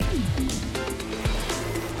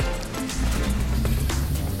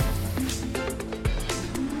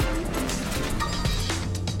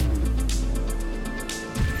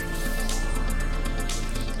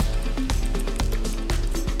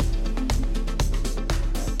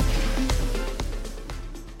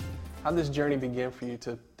How did this journey begin for you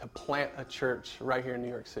to plant a church right here in New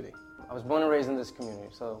York City? I was born and raised in this community,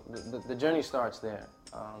 so the journey starts there.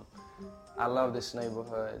 I love this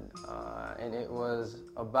neighborhood, and it was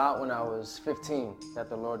about when I was 15 that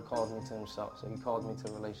the Lord called me to himself. So he called me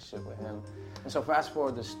to a relationship with him. And so fast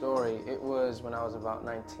forward the story, it was when I was about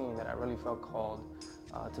 19 that I really felt called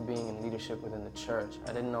to being in leadership within the church.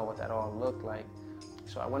 I didn't know what that all looked like.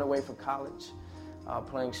 So I went away for college,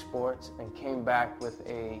 playing sports, and came back with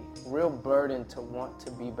a real burden to want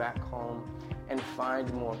to be back home and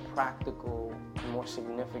find more practical, more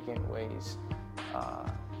significant ways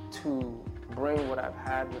to bring what I've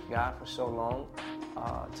had with God for so long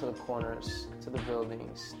to the corners, to the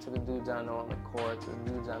buildings, to the dudes I know on the court, to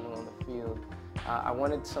the dudes I know on the field. I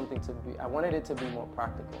wanted it to be more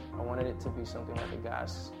practical. I wanted it to be something that the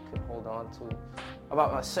guys could hold on to.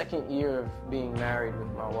 About my second year of being married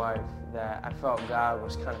with my wife, that I felt God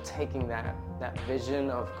was kind of taking that vision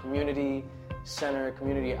of community center,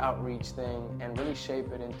 community outreach thing, and really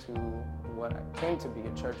shape it into what came to be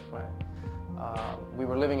a church plant. We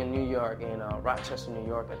were living in New York, in Rochester, New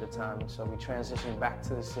York at the time, so we transitioned back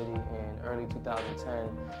to the city in early 2010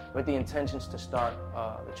 with the intentions to start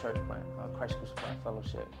the church plant, Christ Crucified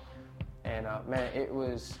Fellowship. And man, it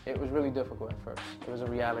was really difficult at first. It was a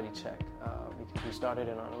reality check because we started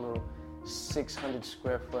in our little 600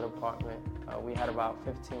 square foot apartment. We had about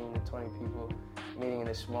 15 to 20 people meeting in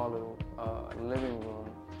this small little living room.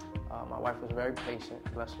 My wife was very patient,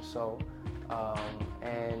 bless her soul.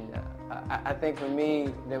 And I think for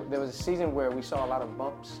me, there was a season where we saw a lot of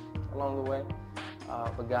bumps along the way,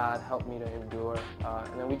 but God helped me to endure.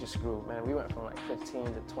 And then we just grew, man. We went from like 15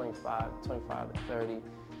 to 25, 25 to 30,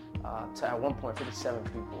 to at one point 57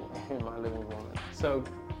 people in my living room. So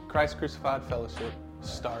Christ Crucified Fellowship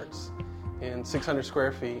starts in 600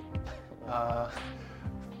 square feet,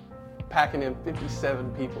 packing in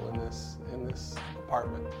 57 people in this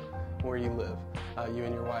apartment where you live, you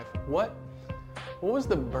and your wife. What was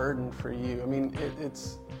the burden for you? I mean,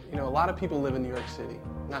 it's a lot of people live in New York City.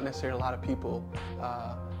 Not necessarily a lot of people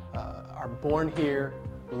are born here,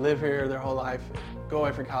 live here their whole life, go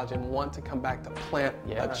away for college, and want to come back to plant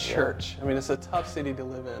a church. Yeah. I mean, it's a tough city to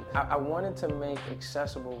live in. I wanted to make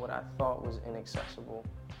accessible what I thought was inaccessible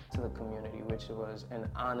to the community, which was an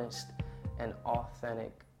honest and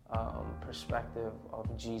authentic perspective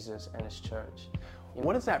of Jesus and his church.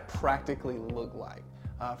 What does that practically look like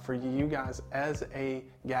for you guys as a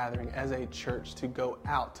gathering, as a church, to go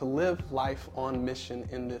out, to live life on mission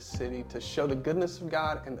in this city, to show the goodness of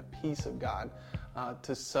God and the peace of God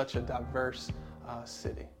to such a diverse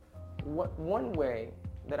city? One way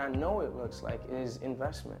that I know it looks like is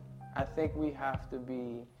investment. I think we have to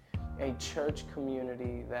be a church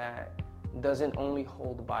community that doesn't only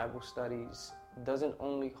hold Bible studies, doesn't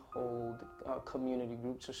only hold community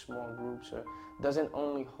groups or small groups, or doesn't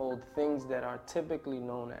only hold things that are typically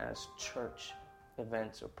known as church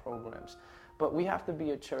events or programs. But we have to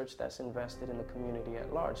be a church that's invested in the community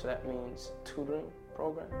at large. So that means tutoring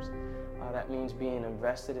programs. That means being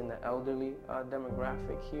invested in the elderly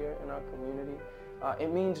demographic here in our community.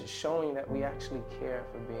 It means showing that we actually care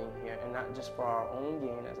for being here, and not just for our own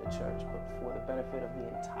gain as a church, but for the benefit of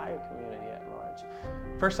the entire community at large.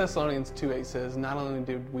 1 Thessalonians 2:8 says, not only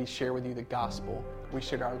did we share with you the gospel, we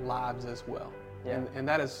shared our lives as well. Yeah. And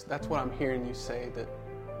that's what I'm hearing you say that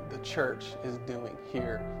the church is doing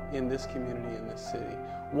here in this community, in this city.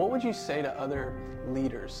 What would you say to other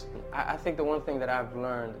leaders? I think the one thing that I've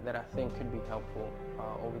learned that I think could be helpful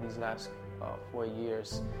over these last 4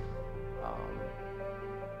 years,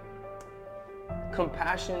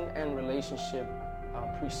 compassion and relationship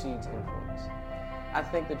precedes influence. I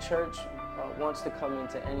think the church wants to come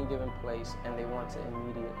into any given place and they want to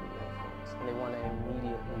immediately influence, and they want to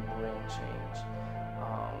immediately bring change.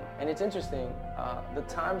 And it's interesting, the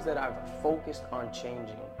times that I've focused on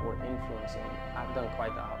changing or influencing, I've done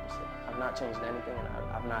quite the opposite. I've not changed anything, and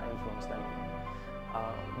I've not influenced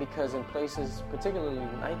anything. Because in places, particularly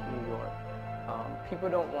like New York, people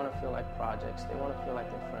don't want to feel like projects. They want to feel like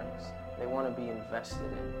they're friends. They want to be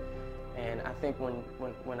invested in. And I think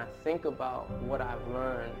when I think about what I've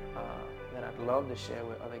learned that I'd love to share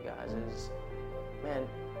with other guys is, man,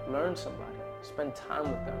 learn somebody. Spend time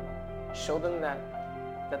with them. Show them that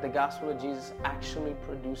the gospel of Jesus actually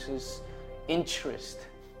produces interest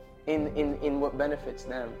in what benefits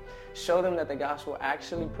them. Show them that the gospel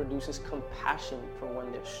actually produces compassion for when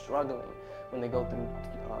they're struggling, when they go through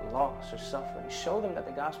loss or suffering. Show them that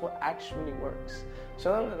the gospel actually works.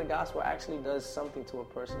 Show them that the gospel actually does something to a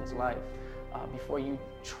person's life before you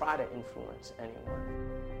try to influence anyone.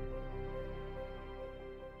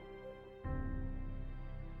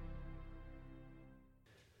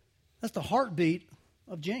 That's the heartbeat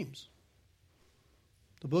of James,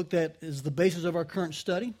 the book that is the basis of our current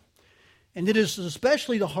study. And it is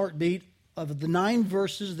especially the heartbeat of the 9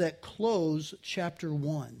 verses that close chapter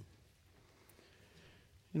 1,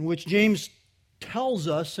 in which James tells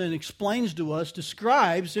us and explains to us,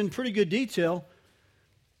 describes in pretty good detail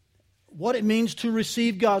what it means to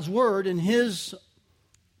receive God's word. In his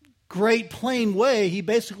great plain way, he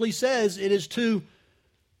basically says it is to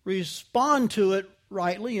respond to it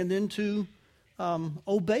rightly and then to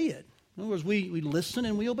obey it. In other words, we listen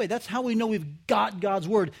and we obey. That's how we know we've got God's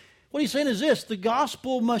word. What he's saying is this: the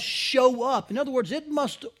gospel must show up. In other words, it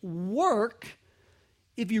must work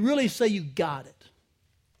if you really say you got it.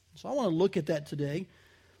 So I want to look at that today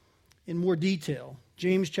in more detail.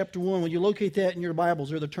 James chapter 1, when you locate that in your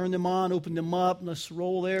Bibles, either turn them on, open them up, let's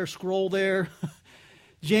scroll there.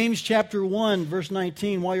 James chapter 1, verse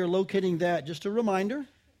 19, while you're locating that, just a reminder,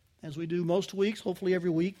 as we do most weeks, hopefully every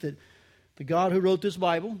week, that the God who wrote this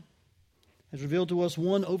Bible has revealed to us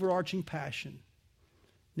one overarching passion,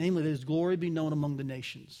 namely that his glory be known among the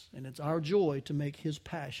nations. And it's our joy to make his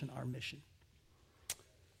passion our mission.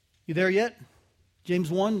 You there yet? James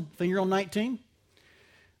 1, finger on 19.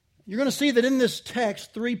 You're going to see that in this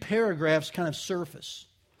text, 3 paragraphs kind of surface.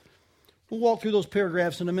 We'll walk through those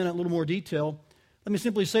paragraphs in a minute in a little more detail. Let me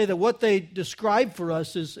simply say that what they describe for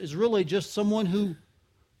us is really just someone who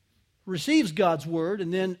receives God's word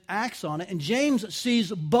and then acts on it. And James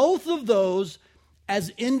sees both of those as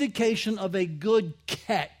indication of a good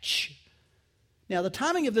catch. Now, the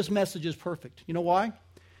timing of this message is perfect. You know why?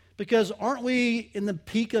 Because aren't we in the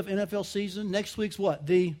peak of NFL season? Next week's what?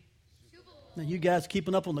 Now, you guys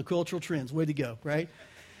keeping up on the cultural trends. Way to go, right?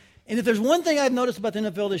 And if there's one thing I've noticed about the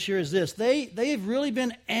NFL this year is this. They've really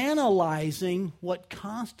been analyzing what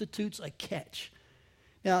constitutes a catch.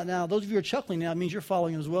 Now, those of you who are chuckling now, it means you're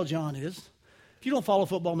following as well. John is. If you don't follow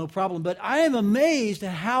football, no problem. But I am amazed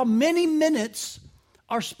at how many minutes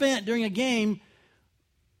are spent during a game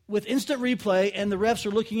with instant replay, and the refs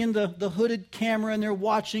are looking in the hooded camera, and they're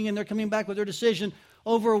watching, and they're coming back with their decision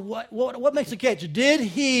over what makes a catch. Did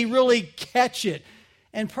he really catch it?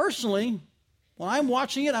 And personally, when I'm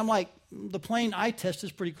watching it, I'm like, the plain eye test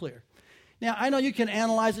is pretty clear. Now, I know you can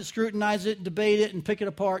analyze it, scrutinize it, debate it, and pick it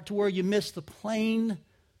apart to where you miss the plain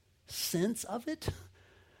sense of it.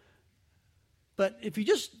 But if you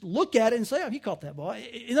just look at it and say, oh, he caught that ball.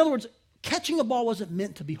 In other words, catching a ball wasn't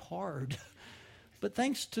meant to be hard. But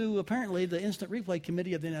thanks to, apparently, the Instant Replay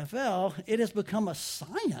Committee of the NFL, it has become a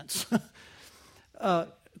science.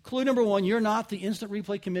 Clue number 1, you're not the Instant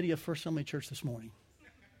Replay Committee of First Assembly Church this morning.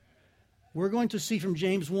 We're going to see from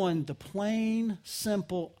James 1 the plain,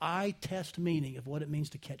 simple, eye test meaning of what it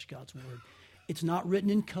means to catch God's word. It's not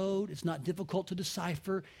written in code. It's not difficult to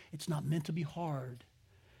decipher. It's not meant to be hard.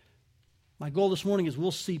 My goal this morning is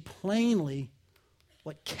we'll see plainly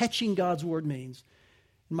what catching God's word means.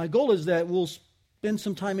 And my goal is that we'll spend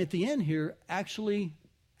some time at the end here actually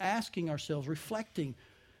asking ourselves, reflecting,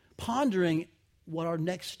 pondering what our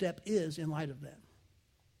next step is in light of that.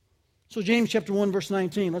 So James chapter 1, verse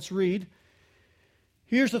 19, let's read.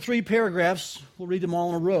 Here's the 3 paragraphs. We'll read them all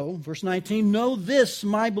in a row. Verse 19, know this,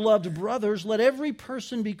 my beloved brothers, let every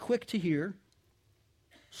person be quick to hear,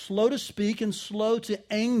 slow to speak, and slow to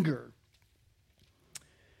anger.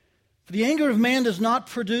 For the anger of man does not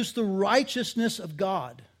produce the righteousness of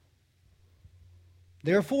God.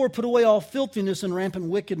 Therefore, put away all filthiness and rampant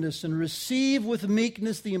wickedness, and receive with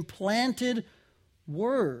meekness the implanted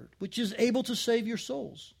word, which is able to save your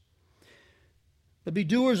souls. But be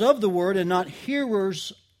doers of the word and not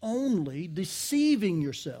hearers only, deceiving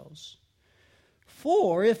yourselves.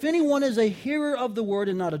 For if anyone is a hearer of the word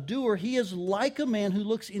and not a doer, he is like a man who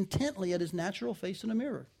looks intently at his natural face in a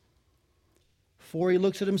mirror. For he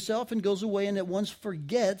looks at himself and goes away and at once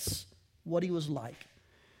forgets what he was like.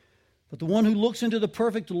 But the one who looks into the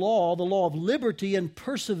perfect law, the law of liberty, and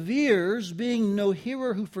perseveres, being no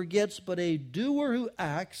hearer who forgets, but a doer who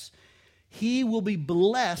acts, he will be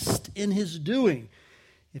blessed in his doing.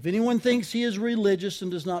 If anyone thinks he is religious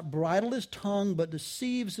and does not bridle his tongue, but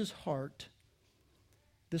deceives his heart,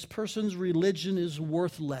 this person's religion is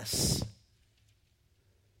worthless.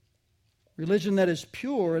 Religion that is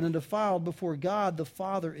pure and undefiled before God the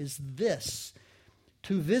Father is this: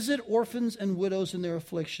 to visit orphans and widows in their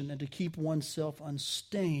affliction, and to keep oneself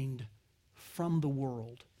unstained from the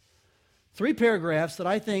world. 3 paragraphs that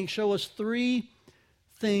I think show us 3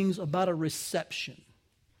 things about a reception.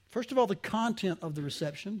 First of all, the content of the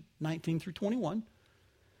reception, 19 through 21.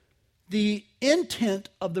 The intent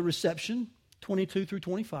of the reception, 22 through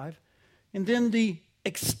 25. And then the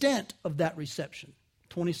extent of that reception,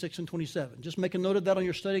 26 and 27. Just make a note of that on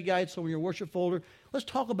your study guide, so in your worship folder. Let's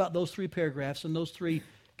talk about those three paragraphs and those three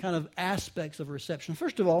kind of aspects of a reception.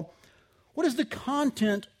 First of all, what is the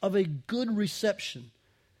content of a good reception?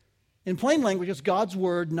 In plain language, it's God's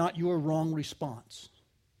word, not your wrong response.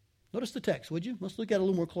 Notice the text, would you? Let's look at it a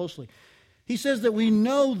little more closely. He says that we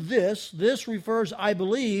know this. This refers, I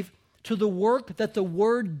believe, to the work that the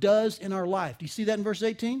word does in our life. Do you see that in verse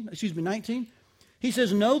 19? He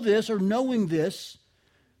says, know this, or knowing this.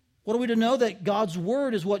 What are we to know? That God's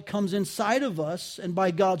word is what comes inside of us, and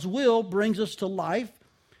by God's will brings us to life.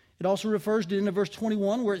 It also refers to in verse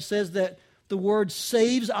 21 where it says that the word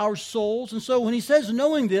saves our souls. And so when he says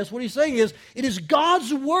knowing this, what he's saying is it is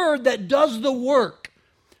God's word that does the work.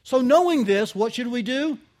 So knowing this, what should we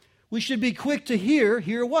do? We should be quick to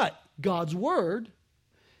hear what? God's word.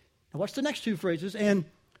 Now what's the next two phrases? And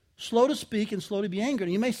slow to speak and slow to be angry.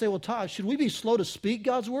 And you may say, well, Todd, should we be slow to speak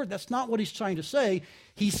God's word? That's not what he's trying to say.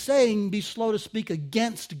 He's saying be slow to speak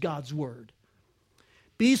against God's word.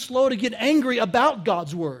 Be slow to get angry about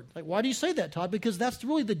God's word. Like, why do you say that, Todd? Because that's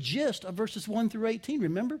really the gist of verses 1 through 18,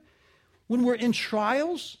 remember? When we're in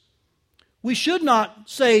trials, we should not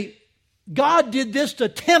say, God did this to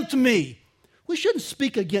tempt me. We shouldn't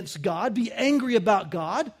speak against God, be angry about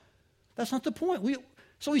God. That's not the point.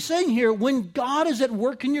 So he's saying here, when God is at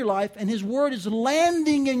work in your life and his word is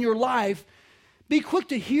landing in your life, be quick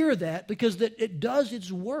to hear that, because that it does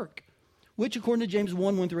its work, which according to James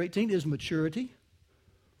 1 through 18 is maturity,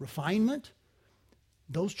 refinement,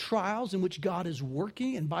 those trials in which God is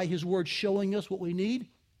working and by his word showing us what we need,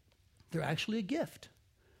 they're actually a gift.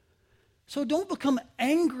 So don't become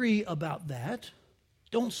angry about that.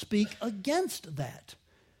 Don't speak against that.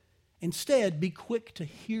 Instead, be quick to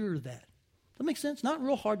hear that. That makes sense? Not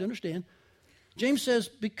real hard to understand. James says,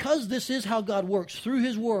 because this is how God works, through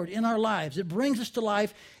his word in our lives, it brings us to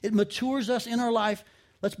life, it matures us in our life.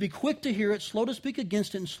 Let's be quick to hear it, slow to speak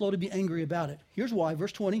against it, and slow to be angry about it. Here's why,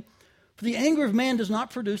 verse 20. For the anger of man does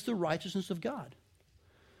not produce the righteousness of God.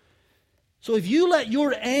 So if you let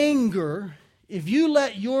your anger, if you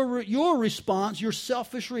let your response, your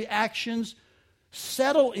selfish reactions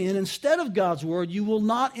settle in instead of God's word, you will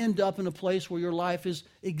not end up in a place where your life is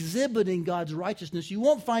exhibiting God's righteousness. You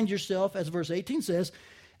won't find yourself, as verse 18 says,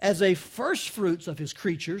 as a first fruits of his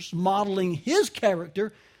creatures, modeling his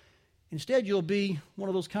character. Instead, you'll be one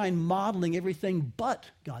of those kind modeling everything but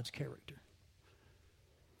God's character.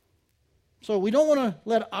 So we don't want to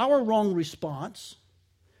let our wrong response,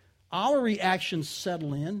 our reactions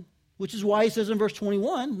settle in, which is why he says in verse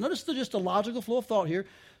 21, notice just a logical flow of thought here.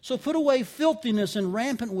 So put away filthiness and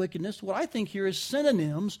rampant wickedness. What I think here is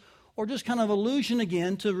synonyms, or just kind of allusion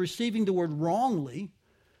again to receiving the word wrongly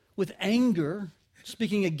with anger,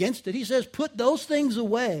 speaking against it. He says, put those things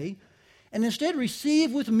away and instead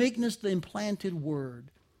receive with meekness the implanted word.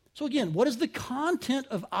 So again, what is the content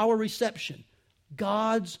of our reception?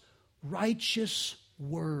 God's righteous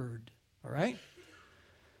word. All right?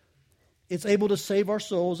 It's able to save our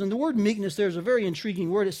souls. And the word meekness there is a very intriguing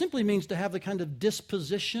word. It simply means to have the kind of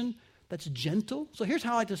disposition that's gentle. So here's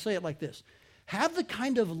how I like to say it like this. Have the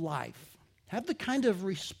kind of life, have the kind of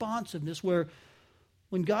responsiveness where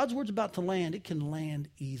when God's word's about to land, it can land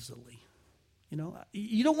easily. You know,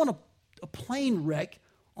 you don't want a plane wreck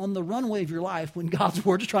on the runway of your life when God's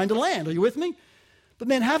word is trying to land. Are you with me? But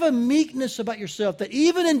man, have a meekness about yourself that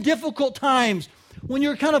even in difficult times, when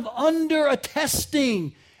you're kind of under a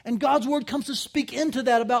testing, and God's word comes to speak into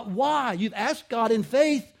that about why. You've asked God in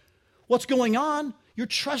faith what's going on. You're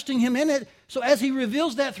trusting him in it. So as he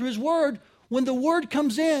reveals that through his word, when the word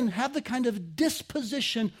comes in, have the kind of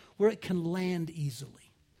disposition where it can land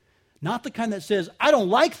easily. Not the kind that says, I don't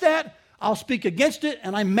like that, I'll speak against it,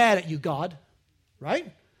 and I'm mad at you, God.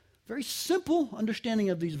 Right? Very simple understanding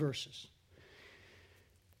of these verses.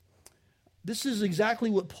 This is exactly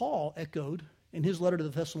what Paul echoed in his letter to the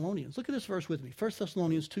Thessalonians. Look at this verse with me. 1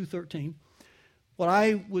 Thessalonians 2:13. What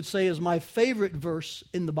I would say is my favorite verse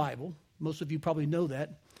in the Bible. Most of you probably know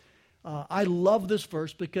that. I love this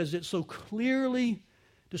verse because it so clearly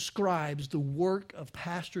describes the work of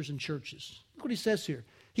pastors and churches. Look what he says here.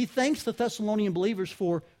 He thanks the Thessalonian believers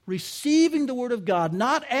for receiving the word of God,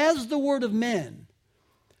 not as the word of men,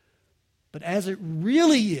 but as it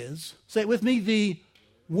really is. Say it with me, the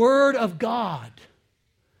word of God,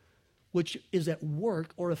 which is at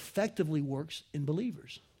work or effectively works in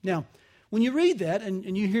believers. Now, when you read that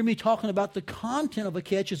and you hear me talking about the content of a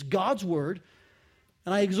catch is God's word,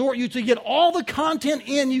 and I exhort you to get all the content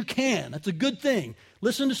in you can. That's a good thing.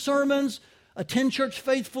 Listen to sermons, attend church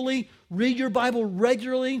faithfully, read your Bible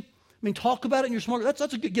regularly. I mean, talk about it in your smart. That's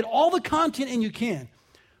a good. Get all the content in you can.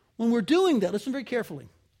 When we're doing that, listen very carefully.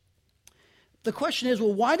 the question is,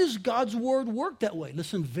 well, why does God's word work that way?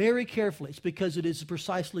 Listen very carefully. It's because it is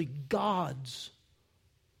precisely God's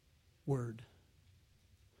word.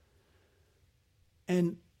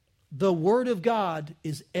 And the word of God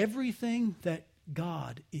is everything that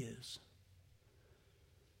God is.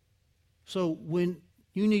 So when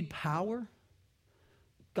you need power,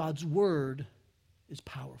 God's word is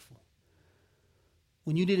powerful.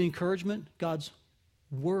 When you need encouragement, God's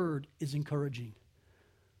word is encouraging.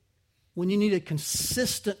 When you need a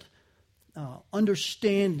consistent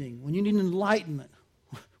understanding, when you need enlightenment,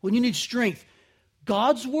 when you need strength,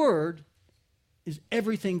 God's word is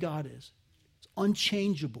everything God is. It's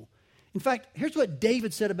unchangeable. In fact, here's what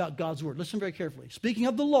David said about God's word. Listen very carefully. Speaking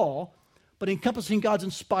of the law, but encompassing God's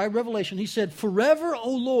inspired revelation, he said, "Forever, O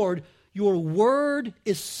Lord, your word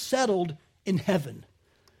is settled in heaven."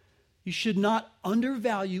 You should not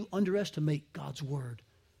underestimate God's word.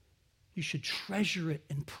 You should treasure it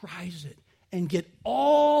and prize it and get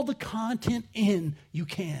all the content in you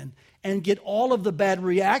can and get all of the bad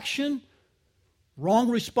reaction, wrong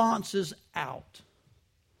responses out.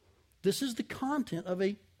 This is the content of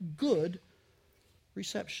a good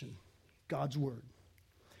reception, God's word.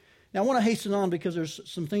 Now, I want to hasten on because there's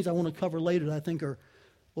some things I want to cover later that I think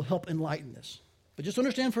will help enlighten this. But just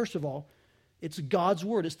understand, first of all, it's God's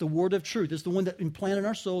word. It's the word of truth. It's the one that implanted in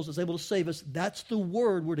our souls is able to save us. That's the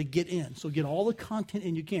word we're to get in. So get all the content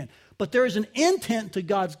in you can. But there is an intent to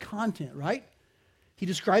God's content, right? He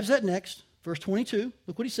describes that next. Verse 22.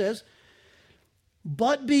 Look what he says.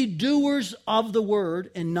 "But be doers of the word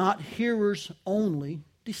and not hearers only,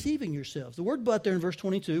 deceiving yourselves." The word "but" there in verse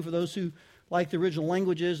 22, for those who like the original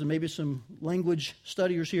languages and maybe some language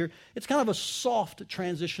studiers here, it's kind of a soft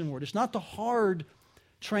transition word. It's not the hard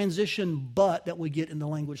transition "but" that we get in the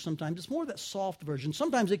language sometimes. It's more of that soft version.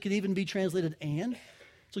 Sometimes it could even be translated "and."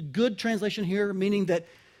 It's a good translation here, meaning that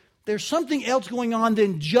there's something else going on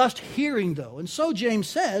than just hearing, though. And so James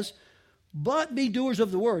says, "But be doers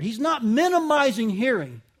of the word." He's not minimizing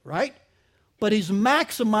hearing, right? But he's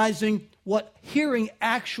maximizing what hearing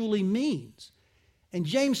actually means. And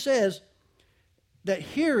James says that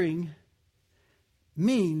hearing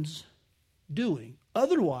means doing.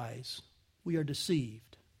 Otherwise, we are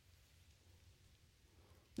deceived.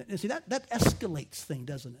 And see, that escalates things,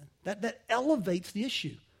 doesn't it? That elevates the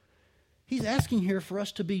issue. He's asking here for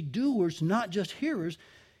us to be doers, not just hearers.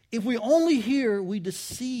 If we only hear, we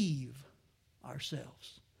deceive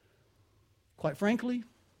ourselves. Quite frankly,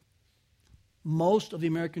 most of the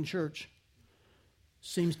American church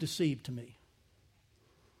seems deceived to me.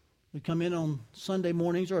 We come in on Sunday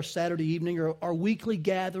mornings or a Saturday evening or our weekly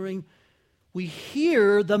gathering. We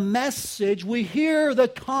hear the message. We hear the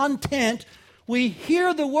content. We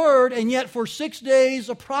hear the word, and yet for 6 days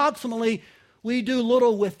approximately, we do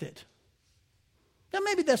little with it. Now,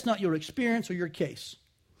 maybe that's not your experience or your case.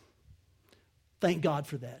 Thank God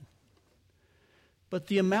for that. But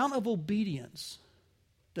the amount of obedience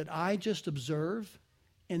that I just observe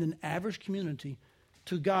in an average community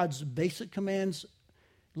to God's basic commands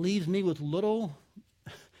leaves me with little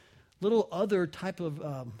other type of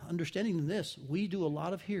understanding than this. We do a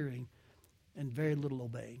lot of hearing and very little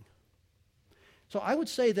obeying. So I would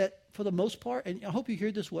say that for the most part, and I hope you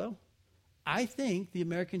hear this well, I think the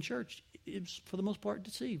American church is for the most part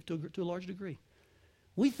deceived to a large degree.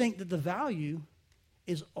 We think that the value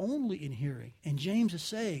is only in hearing. And James is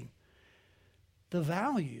saying the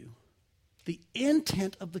value, the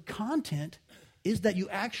intent of the content is that you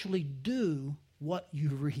actually do what you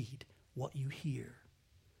read, what you hear.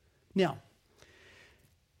 Now,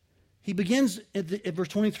 he begins at verse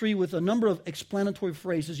 23 with a number of explanatory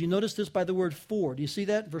phrases. You notice this by the word "for." Do you see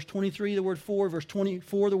that? Verse 23, the word "for." Verse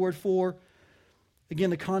 24, the word "for." Again,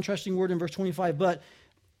 the contrasting word in verse 25, "but."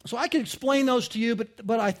 So I could explain those to you,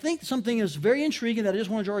 but I think something is very intriguing that I just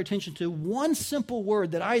want to draw your attention to. One simple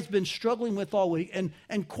word that I've been struggling with all week and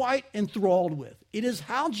quite enthralled with. It is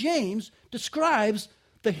how James describes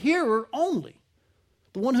the hearer only,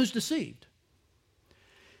 the one who's deceived.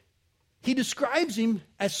 He describes him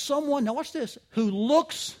as someone, now watch this, who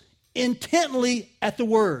looks intently at the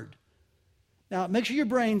word. Now, make sure your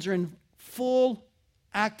brains are in full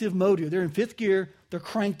active mode here. They're in fifth gear. They're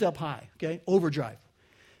cranked up high, okay? Overdrive.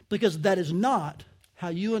 Because that is not how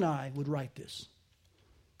you and I would write this.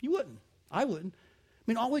 You wouldn't. I wouldn't. I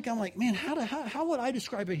mean, all week I'm like, man, how would I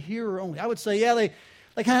describe a hearer only? I would say, yeah, they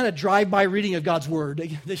kind of had a drive-by reading of God's word.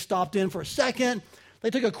 They stopped in for a second. They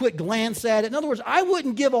took a quick glance at it. In other words, I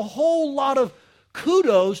wouldn't give a whole lot of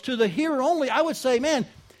kudos to the hearer only. I would say, man,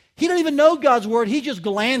 he doesn't even know God's word. He's just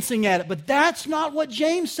glancing at it. But that's not what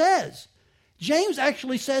James says. James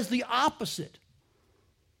actually says the opposite.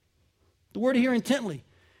 The word "hear" intently.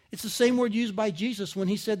 It's the same word used by Jesus when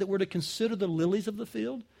he said that we're to consider the lilies of the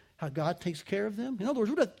field, how God takes care of them. In other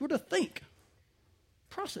words, we're to think,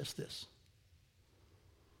 process this.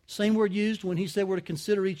 Same word used when he said we're to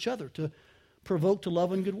consider each other, to provoke to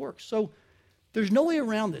love and good works. So there's no way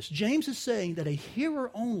around this. James is saying that a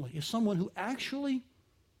hearer only is someone who actually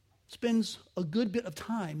spends a good bit of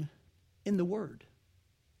time in the Word.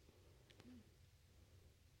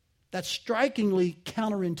 That's strikingly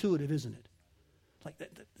counterintuitive, isn't it? Like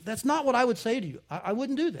that's not what I would say to you. I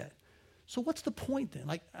wouldn't do that. So what's the point then?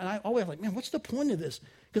 And I always man, what's the point of this?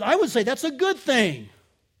 Because I would say that's a good thing.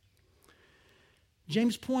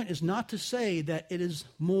 James' point is not to say that it is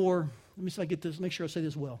more. Let me see if I get this. Make sure I say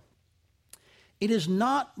this well. It is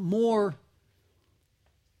not more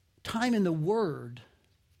time in the Word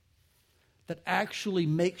that actually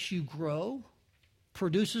makes you grow,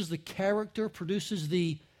 produces the character, produces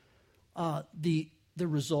the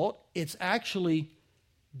result. It's actually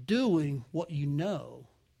doing what you know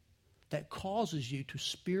that causes you to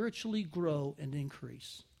spiritually grow and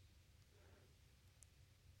increase.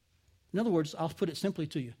 In other words, I'll put it simply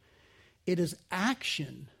to you. It is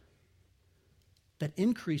action that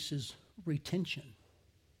increases retention.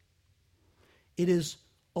 It is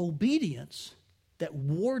obedience that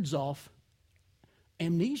wards off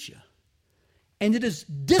amnesia. And it is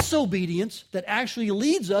disobedience that actually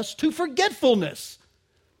leads us to forgetfulness.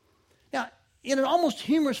 Now, in an almost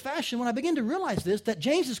humorous fashion, when I begin to realize this, that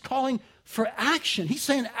James is calling for action. He's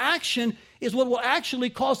saying action is what will actually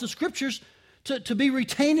cause the Scriptures to be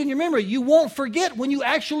retained in your memory. You won't forget when you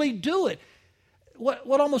actually do it.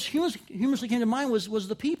 What almost humorously came to mind was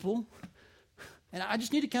the people, and I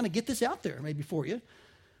just need to kind of get this out there maybe for you,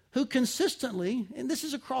 who consistently, and this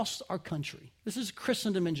is across our country, this is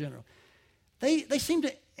Christendom in general, they seem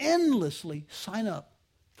to endlessly sign up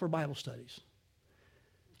for Bible studies.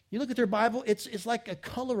 You look at their Bible, it's like a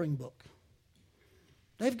coloring book.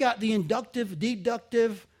 They've got the inductive,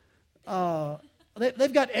 deductive,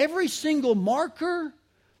 they've got every single marker.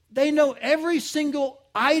 They know every single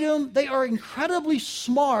item. They are incredibly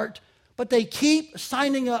smart, but they keep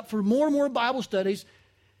signing up for more and more Bible studies.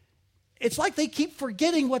 It's like they keep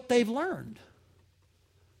forgetting what they've learned.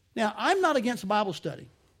 Now, I'm not against Bible study.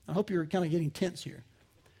 I hope you're kind of getting tense here.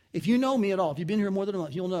 If you know me at all, if you've been here more than a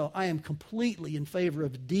month, you'll know I am completely in favor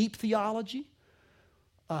of deep theology.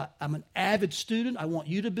 I'm an avid student. I want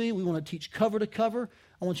you to be. We want to teach cover to cover.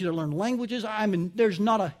 I want you to learn languages. There's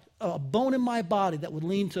not a bone in my body that would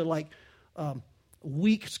lean to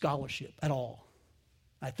weak scholarship at all.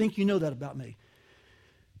 I think you know that about me.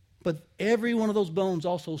 But every one of those bones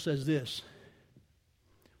also says this.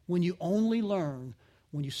 When you only learn,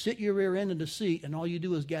 when you sit your rear end in the seat and all you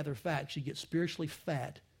do is gather facts, you get spiritually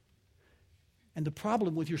fat. And the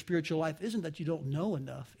problem with your spiritual life isn't that you don't know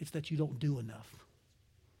enough, it's that you don't do enough.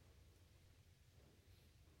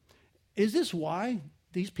 Is this why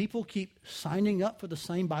these people keep signing up for the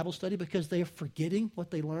same Bible study? Because they are forgetting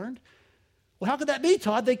what they learned? Well, how could that be,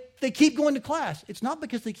 Todd? They keep going to class. It's not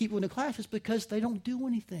because they keep going to class. It's because they don't do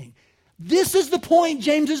anything. This is the point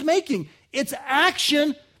James is making. It's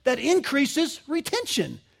action that increases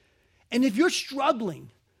retention. And if you're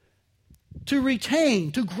struggling to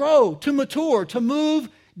retain, to grow, to mature, to move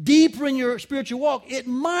deeper in your spiritual walk, it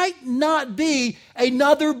might not be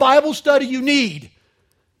another Bible study you need.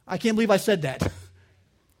 I can't believe I said that.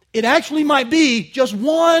 It actually might be just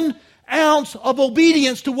 1 ounce of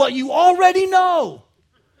obedience to what you already know.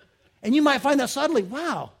 And you might find that suddenly,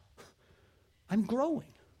 wow, I'm growing.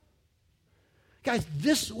 Guys,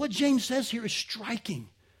 what James says here is striking.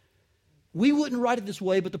 We wouldn't write it this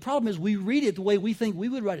way, but the problem is we read it the way we think we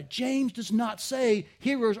would write it. James does not say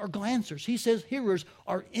hearers are glancers. He says hearers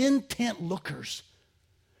are intent lookers.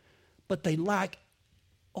 But they lack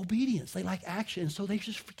obedience. They lack action. So they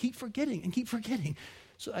just keep forgetting and keep forgetting.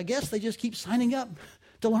 So I guess they just keep signing up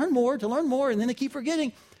to learn more, and then they keep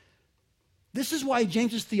forgetting. This is why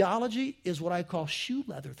James's theology is what I call shoe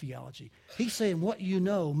leather theology. He's saying what you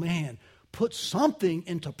know, man, put something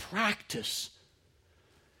into practice.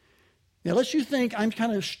 Now, lest you think I'm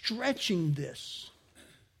kind of stretching this,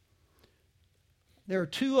 there are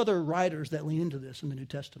 2 other writers that lean into this in the New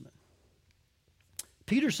Testament.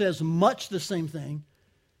 Peter says much the same thing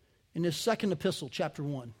in his 2nd epistle, chapter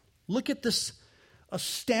 1. Look at this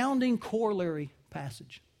astounding corollary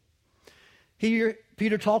passage. Here,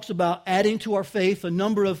 Peter talks about adding to our faith a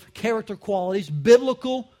number of character qualities,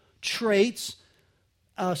 biblical traits,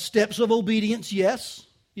 steps of obedience, yes.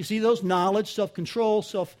 You see those? Knowledge, self-control,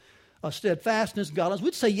 steadfastness, godliness.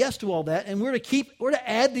 We'd say yes to all that, and we're to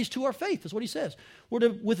add these to our faith. That's what he says. We're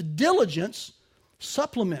to, with diligence,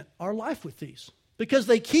 supplement our life with these. because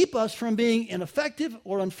they keep us from being ineffective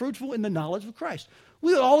or unfruitful in the knowledge of Christ.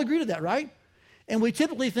 We would all agree to that, right? And we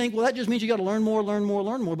typically think, well, that just means you got to learn more, learn more,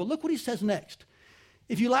 learn more. But look what he says next.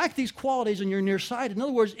 If you lack these qualities and you're nearsighted, in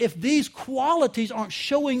other words, if these qualities aren't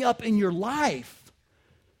showing up in your life,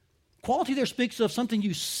 quality there speaks of something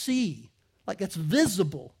you see, like it's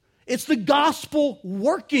visible. It's the gospel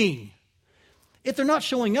working. If they're not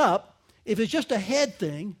showing up, if it's just a head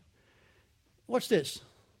thing, watch this.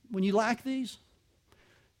 When you lack these,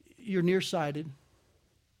 you're nearsighted,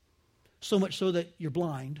 so much so that you're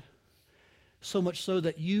blind, so much so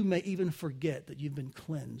that you may even forget that you've been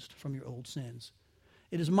cleansed from your old sins.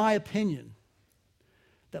 It is my opinion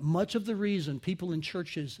that much of the reason people in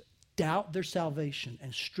churches doubt their salvation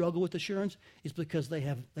and struggle with assurance is because they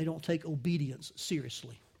don't take obedience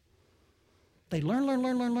seriously. They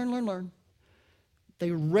learn.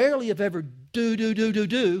 They rarely, if ever,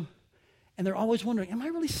 do. And they're always wondering, am I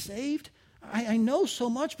really saved? I know so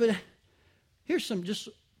much, but here's some just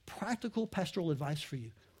practical pastoral advice for you.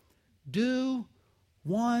 Do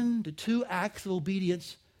 1 to 2 acts of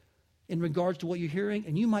obedience in regards to what you're hearing,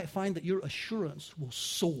 and you might find that your assurance will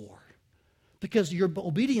soar. Because your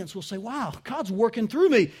obedience will say, wow, God's working through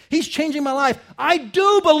me. He's changing my life. I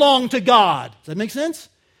do belong to God. Does that make sense?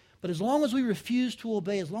 But as long as we refuse to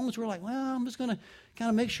obey, as long as we're like, well, I'm just going to kind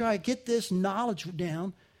of make sure I get this knowledge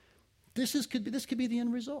down, this could be the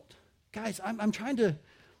end result. Guys, I'm trying to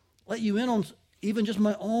let you in on even just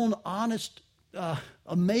my own honest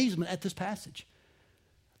amazement at this passage.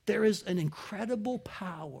 There is an incredible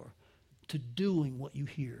power to doing what you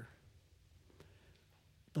hear.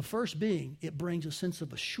 The first being, it brings a sense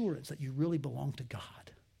of assurance that you really belong to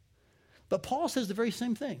God. But Paul says the very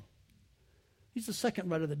same thing. He's the second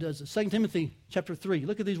writer that does this. 2 Timothy chapter 3.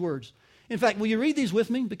 Look at these words. In fact, will you read these with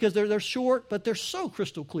me? Because they're short, but they're so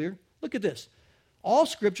crystal clear. Look at this. All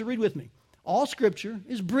Scripture, read with me. All Scripture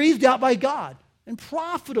is breathed out by God and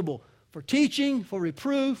profitable for teaching, for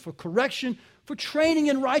reproof, for correction, for training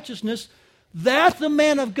in righteousness, that the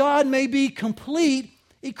man of God may be complete,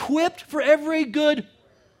 equipped for every good,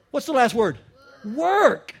 what's the last word?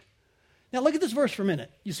 Work. Now look at this verse for a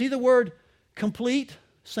minute. You see the word complete?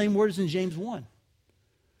 Same word as in James 1.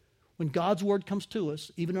 When God's word comes to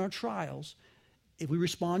us, even in our trials, if we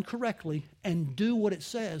respond correctly and do what it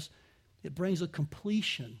says, it brings a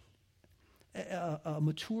completion, a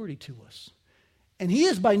maturity to us. And he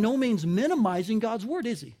is by no means minimizing God's word,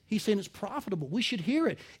 is he? He's saying it's profitable. We should hear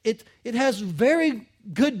it. It has very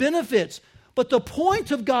good benefits. But the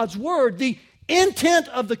point of God's word, the intent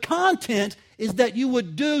of the content, is that you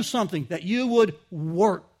would do something, that you would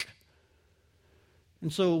work.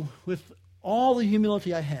 And so, with all the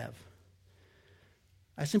humility I have,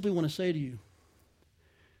 I simply want to say to you,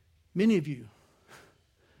 many of you,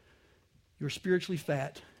 you're spiritually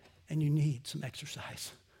fat and you need some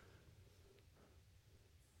exercise.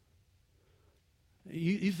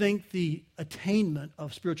 You think the attainment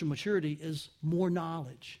of spiritual maturity is more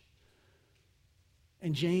knowledge.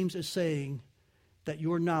 And James is saying that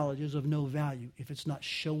your knowledge is of no value if it's not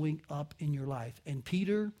showing up in your life. And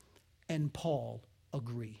Peter and Paul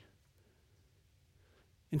agree.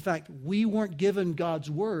 In fact, we weren't given God's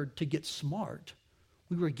word to get smart.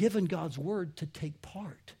 We were given God's word to take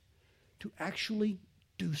part, to actually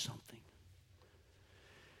do something.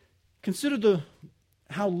 Consider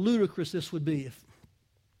how ludicrous this would be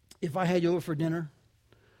if I had you over for dinner.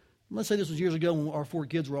 Let's say this was years ago when our 4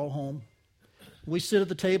 kids were all home. We sit at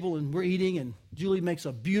the table and we're eating, and Julie makes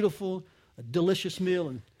a beautiful, delicious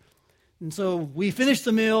meal. And so we finish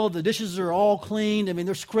the meal. The dishes are all cleaned. I mean,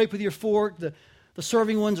 they're scraped with your fork. The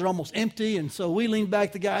serving ones are almost empty. And so we lean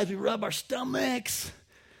back, the guys, we rub our stomachs.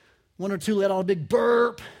 1 or 2 let out a big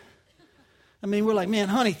burp. I mean, we're like, man,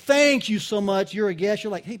 honey, thank you so much. You're a guest.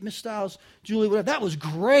 You're like, hey, Miss Stiles, Julie, whatever. That was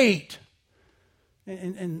great.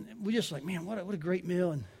 And we just like, man, what a great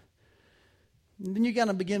meal. And then you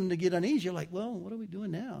kind of begin to get uneasy. You're like, well, what are we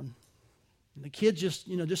doing now? And the kids just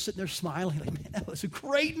sitting there smiling, like, man, that was a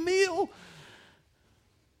great meal.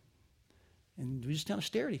 And we just kind of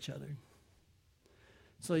stare at each other.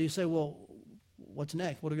 So you say, well, what's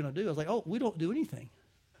next? What are we going to do? I was like, oh, we don't do anything.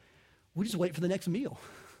 We just wait for the next meal.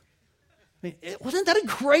 I mean, wasn't that a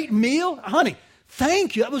great meal? Honey,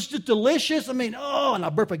 thank you. That was just delicious. I mean, and I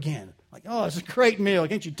burp again. Like, oh, it's a great meal.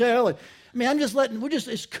 Can't you tell? And, I mean,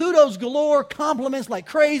 it's kudos galore, compliments like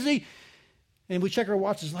crazy. And we check our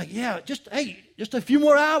watches like, yeah, just a few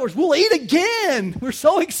more hours. We'll eat again. We're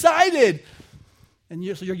so excited. And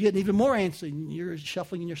so you're getting even more antsy. And you're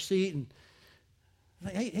shuffling in your seat. And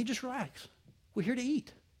like, hey, just relax. We're here to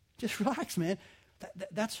eat. Just relax, man.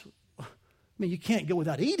 I mean, you can't go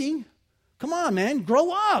without eating. Come on, man, grow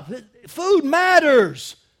up. Food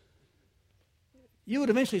matters. You would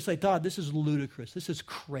eventually say, Todd, this is ludicrous. This is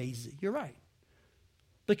crazy. You're right.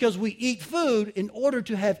 Because we eat food in order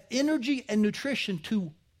to have energy and nutrition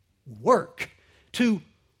to work, to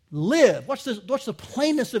live. What's the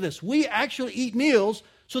plainness of this? We actually eat meals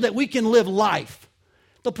so that we can live life.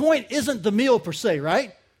 The point isn't the meal per se,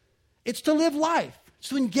 right? It's to live life. It's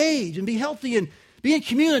to engage and be healthy and be in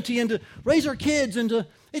community and to raise our kids and to,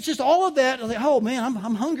 it's just all of that. Like, oh man,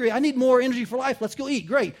 I'm hungry. I need more energy for life. Let's go eat.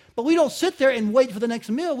 Great. But we don't sit there and wait for the next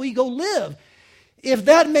meal. We go live. If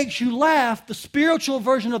that makes you laugh, the spiritual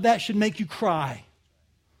version of that should make you cry.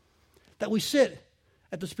 That we sit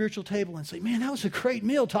at the spiritual table and say, man, that was a great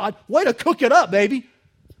meal, Todd. Way to cook it up, baby.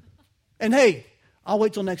 And hey, I'll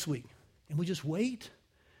wait till next week. And we just wait,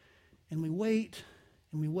 and we wait,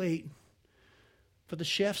 and we wait for the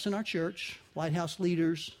chefs in our church, Lighthouse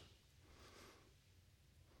leaders,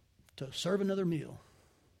 to serve another meal.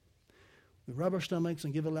 We rub our stomachs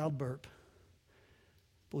and give a loud burp,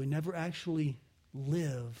 but we never actually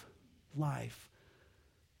live life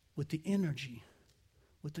with the energy,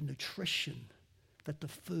 with the nutrition that the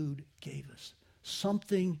food gave us.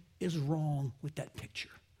 Something is wrong with that picture.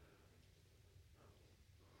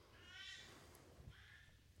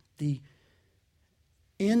 The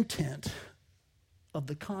intent of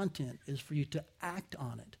the content is for you to act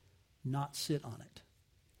on it, not sit on it.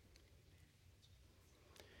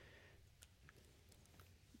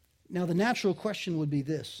 Now, the natural question would be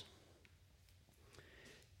this.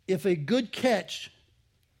 If a good catch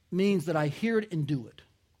means that I hear it and do it,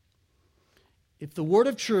 if the word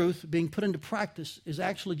of truth being put into practice is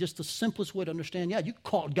actually just the simplest way to understand, yeah, you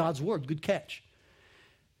call it God's word, good catch.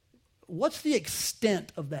 What's the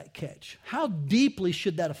extent of that catch? How deeply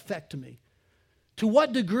should that affect me? To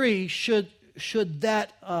what degree should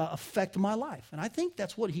that affect my life? And I think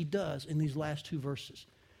that's what he does in these last two verses.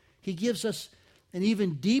 He gives us an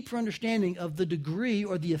even deeper understanding of the degree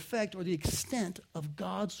or the effect or the extent of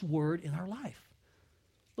God's word in our life.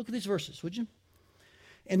 Look at these verses, would you?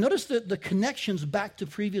 And notice the connections back to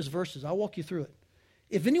previous verses. I'll walk you through it.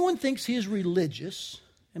 If anyone thinks he is religious,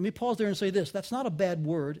 let me pause there and say this. That's not a bad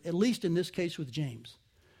word, at least in this case with James.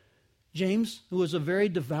 James, who was a very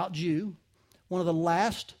devout Jew, one of the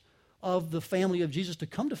last of the family of Jesus to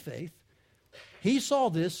come to faith, he saw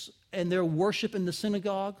this and their worship in the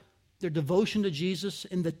synagogue, their devotion to Jesus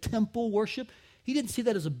in the temple worship. He didn't see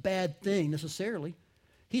that as a bad thing necessarily.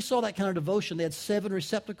 He saw that kind of devotion. They had 7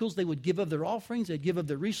 receptacles. They would give of their offerings. They'd give of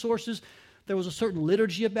their resources. There was a certain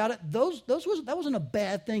liturgy about it. That wasn't a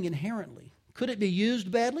bad thing inherently. Could it be used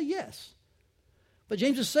badly? Yes. But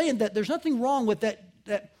James is saying that there's nothing wrong with that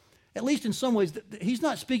at least in some ways. He's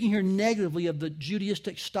not speaking here negatively of the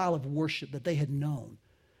Judaistic style of worship that they had known.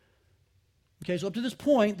 Okay, so up to this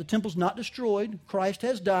point, the temple's not destroyed. Christ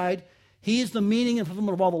has died. He is the meaning and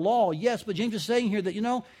fulfillment of all the law. Yes, but James is saying here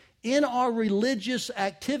that, in our religious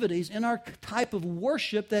activities, in our type of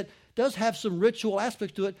worship that does have some ritual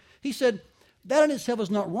aspects to it, he said, that in itself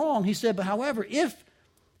is not wrong. He said, but however, if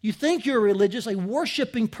you think you're religious, a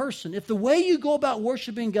worshiping person, if the way you go about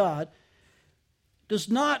worshiping God does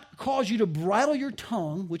not cause you to bridle your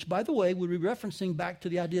tongue, which, by the way, would be referencing back to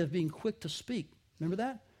the idea of being quick to speak. Remember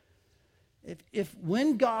that? If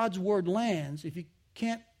when God's word lands, if you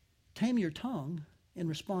can't tame your tongue and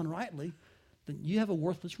respond rightly, then you have a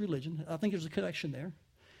worthless religion. I think there's a connection there.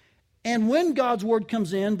 And when God's word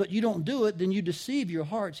comes in, but you don't do it, then you deceive your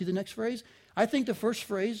heart. See the next phrase? I think the first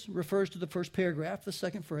phrase refers to the first paragraph, the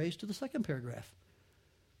second phrase to the second paragraph.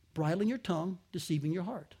 Bridling your tongue, deceiving your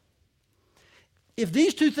heart. If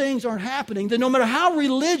these two things aren't happening, then no matter how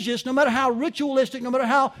religious, no matter how ritualistic, no matter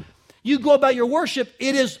how you go about your worship,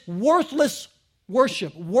 it is worthless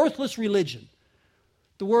worship, worthless religion.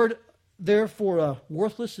 The word, therefore,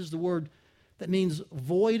 worthless is the word that means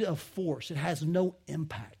void of force. It has no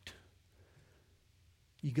impact.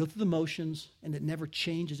 You go through the motions and it never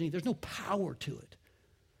changes anything. There's no power to it.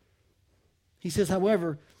 He says,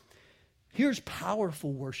 however, here's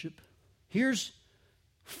powerful worship. Here's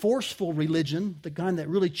forceful religion, the kind that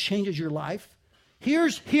really changes your life.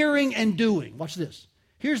 Here's hearing and doing. Watch this.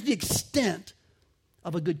 Here's the extent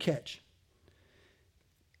of a good catch.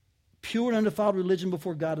 Pure and undefiled religion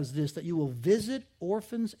before God is this, that you will visit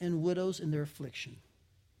orphans and widows in their affliction,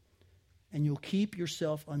 and you'll keep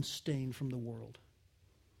yourself unstained from the world.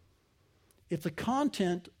 If the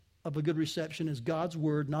content of a good reception is God's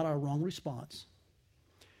word, not our wrong response,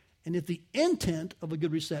 and if the intent of a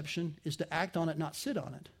good reception is to act on it, not sit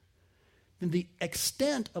on it, then the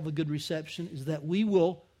extent of a good reception is that we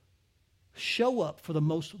will show up for the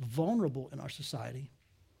most vulnerable in our society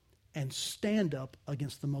and stand up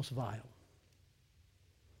against the most vile.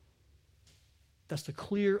 That's the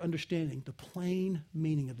clear understanding, the plain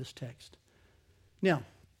meaning of this text. Now,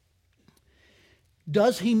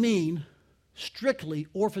 does he mean strictly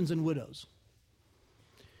orphans and widows?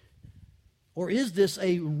 Or is this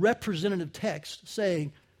a representative text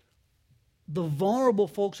saying the vulnerable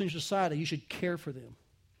folks in your society, you should care for them?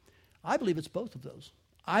 I believe it's both of those.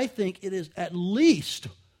 I think it is at least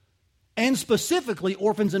and specifically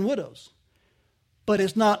orphans and widows. But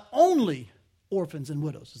it's not only orphans and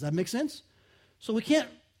widows. Does that make sense? So we can't,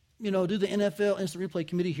 do the NFL Instant Replay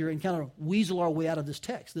Committee here and kind of weasel our way out of this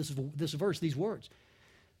text, this verse, these words.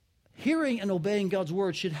 Hearing and obeying God's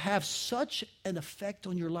word should have such an effect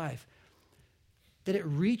on your life that it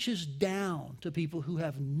reaches down to people who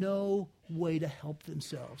have no way to help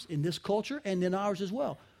themselves in this culture and in ours as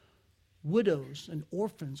well. Widows and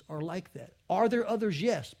orphans are like that. Are there others?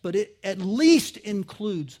 Yes, but it at least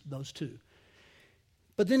includes those two.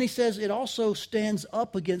 But then he says it also stands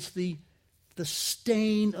up against the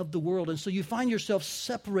stain of the world. And so you find yourself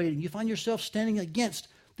separating. You find yourself standing against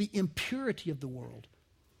the impurity of the world,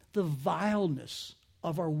 the vileness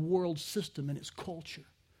of our world system and its culture.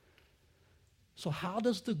 So how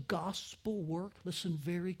does the gospel work? Listen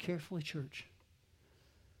very carefully, church.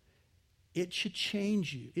 It should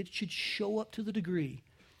change you. It should show up to the degree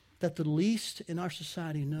that the least in our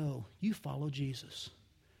society know you follow Jesus.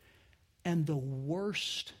 And the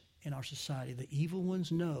worst in our society, the evil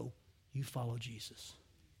ones, know you follow Jesus.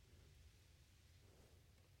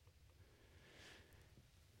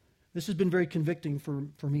 This has been very convicting for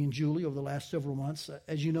me and Julie over the last several months.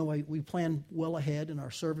 As you know, we plan well ahead in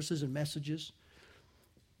our services and messages.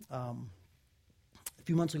 A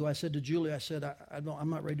few months ago, I said to Julie, I'm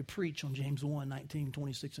not ready to preach on James 1, 19,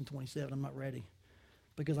 26, and 27. I'm not ready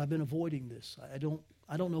because I've been avoiding this. I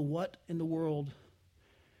don't know what in the world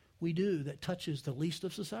we do that touches the least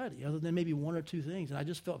of society, other than maybe one or two things. And I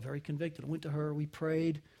just felt very convicted. I went to her, we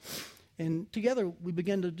prayed, and together we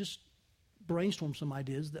began to just brainstorm some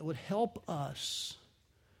ideas that would help us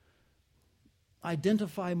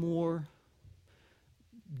identify more,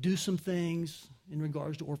 do some things in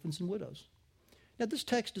regards to orphans and widows. Now, this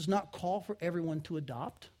text does not call for everyone to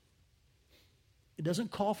adopt. It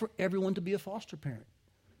doesn't call for everyone to be a foster parent.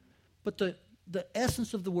 But the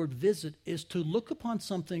essence of the word visit is to look upon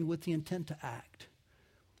something with the intent to act,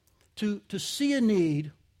 to see a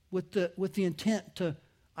need with the intent to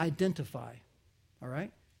identify. All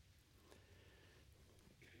right?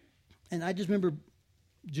 And I just remember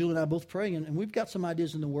Julie and I both praying, and we've got some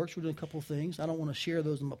ideas in the works. We're doing a couple of things. I don't want to share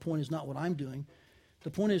those, and my point is not what I'm doing.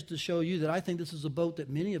 The point is to show you that I think this is a boat that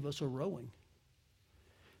many of us are rowing,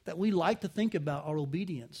 that we like to think about our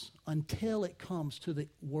obedience until it comes to the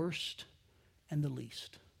worst and the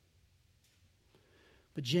least.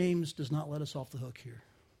 But James does not let us off the hook here.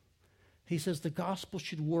 He says the gospel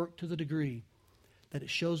should work to the degree that it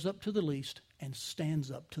shows up to the least and stands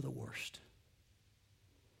up to the worst.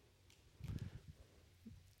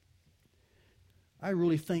 I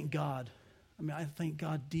really thank God. I thank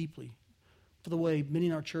God deeply for the way many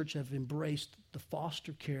in our church have embraced the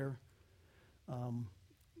foster care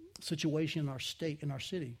situation in our state, in our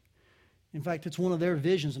city. In fact, it's one of their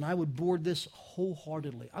visions, and I would board this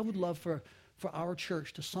wholeheartedly. I would love for our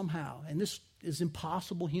church to somehow, and this is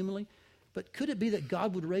impossible humanly, but could it be that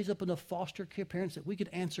God would raise up enough foster care parents that we could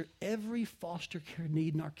answer every foster care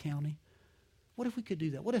need in our county? What if we could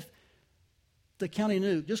do that? What if the county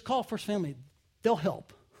knew, just call First Family, they'll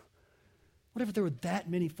help. What if there were that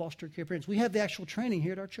many foster care parents? We have the actual training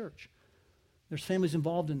here at our church. There's families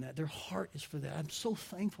involved in that. Their heart is for that. I'm so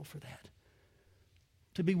thankful for that.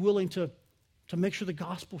 To be willing to make sure the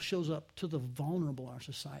gospel shows up to the vulnerable in our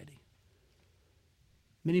society.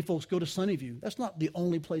 Many folks go to Sunnyview. That's not the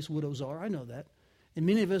only place widows are. I know that. And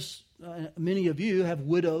many of you have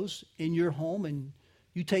widows in your home, and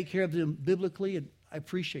you take care of them biblically, and I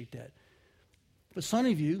appreciate that. But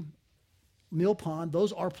Sunnyview, Mill Pond,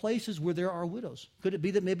 those are places where there are widows. Could it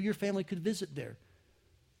be that maybe your family could visit there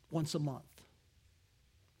once a month,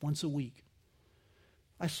 once a week?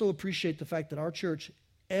 I so appreciate the fact that our church,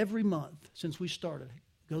 every month since we started,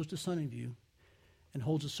 goes to Sunnyview and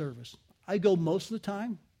holds a service. I go most of the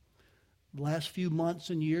time. The last few months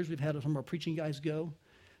and years, we've had some of our preaching guys go.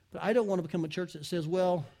 But I don't want to become a church that says,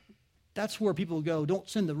 well, that's where people go. Don't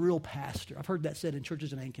send the real pastor. I've heard that said in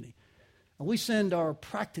churches in Ankeny. And we send our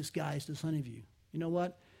practice guys to Sunnyview. You know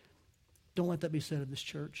what? Don't let that be said of this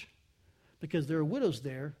church. Because there are widows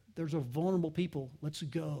there. There's a vulnerable people. Let's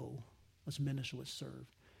go. Let's minister. Let's serve.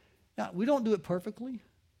 Now, we don't do it perfectly.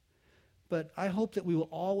 But I hope that we will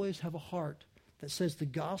always have a heart that says the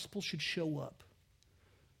gospel should show up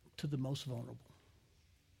to the most vulnerable.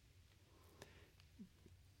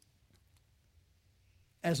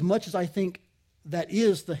 as much as I think that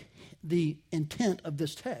is the intent of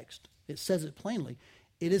this text, it says it plainly,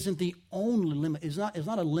 it isn't the only limit. It's not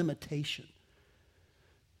a limitation.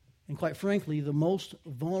 And quite frankly, the most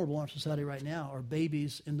vulnerable in our society right now are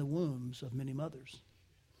babies in the wombs of many mothers.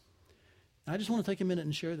 And I just want to take a minute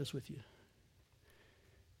and share this with you.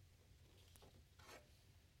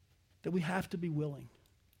 That we have to be willing.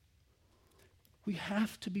 We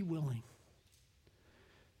have to be willing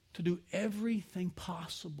to do everything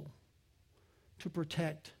possible to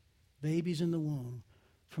protect babies in the womb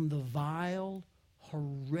from the vile,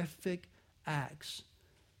 horrific acts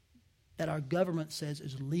that our government says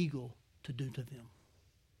is legal to do to them.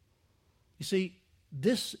 You see,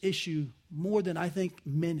 this issue, more than I think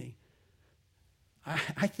many,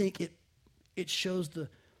 I think it shows the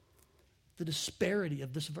disparity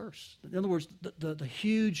of this verse. In other words, the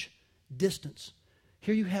huge distance.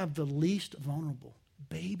 Here you have the least vulnerable,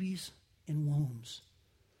 babies in wombs,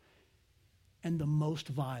 and the most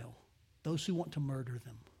vile, those who want to murder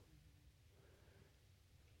them.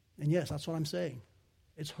 And yes, that's what I'm saying.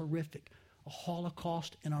 It's horrific. A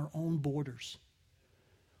Holocaust in our own borders.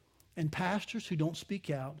 And pastors who don't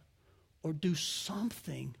speak out or do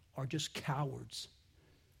something are just cowards.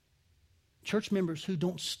 Church members who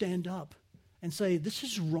don't stand up and say, this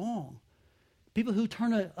is wrong. People who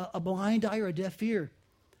turn a blind eye or a deaf ear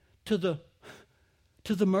to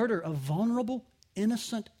the murder of vulnerable,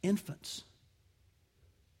 innocent infants.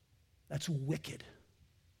 That's wicked.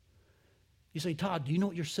 You say, Todd, do you know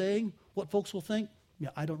what you're saying? What folks will think? Yeah,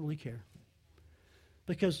 I don't really care.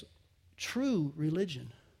 Because true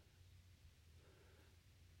religion,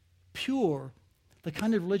 pure, the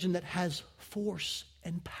kind of religion that has force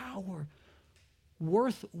and power,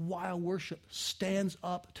 worthwhile worship, stands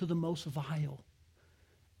up to the most vile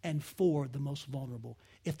and for the most vulnerable.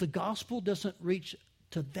 If the gospel doesn't reach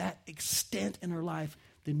to that extent in our life,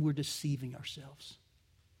 then we're deceiving ourselves.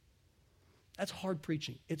 That's hard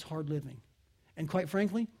preaching. It's hard living. And quite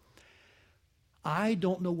frankly, I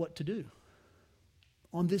don't know what to do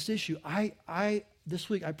on this issue. This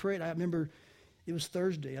week I prayed. I remember it was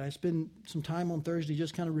Thursday. I spent some time on Thursday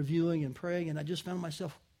just kind of reviewing and praying, and I just found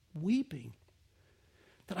myself weeping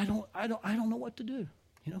that I don't know what to do.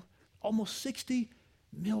 You know, almost 60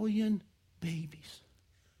 million babies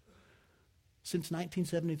since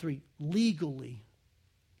 1973 legally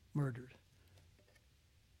murdered.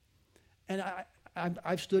 And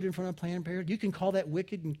I've stood in front of Planned Parenthood. You can call that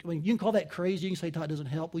wicked. You can call that crazy. You can say, Todd, doesn't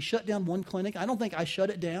help. We shut down one clinic. I don't think I shut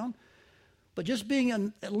it down. But just being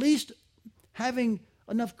at least having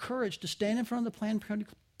enough courage to stand in front of the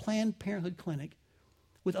Planned Parenthood clinic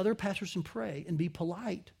with other pastors and pray and be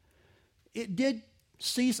polite, it did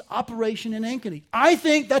cease operation in Ankeny. I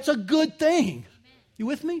think that's a good thing. You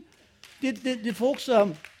with me? Did folks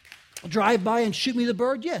drive by and shoot me the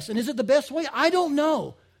bird? Yes. And is it the best way? I don't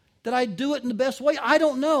know. Did I do it in the best way? I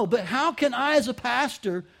don't know. But how can I as a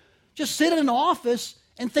pastor just sit in an office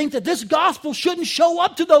and think that this gospel shouldn't show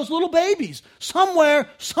up to those little babies? Somewhere,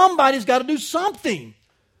 somebody's got to do something.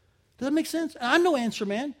 Does that make sense? And I'm no answer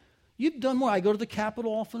man. You've done more. I go to the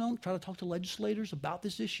Capitol often, try to talk to legislators about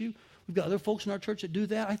this issue. We've got other folks in our church that do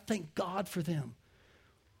that. I thank God for them.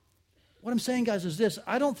 What I'm saying, guys, is this.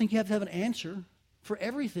 I don't think you have to have an answer for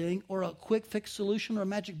everything or a quick fix solution or a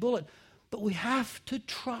magic bullet. But we have to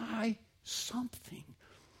try something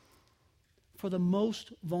for the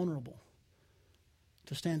most vulnerable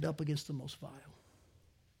to stand up against the most vile.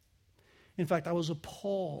 In fact, I was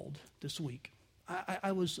appalled this week.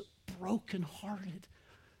 I was brokenhearted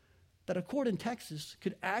that a court in Texas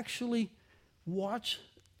could actually watch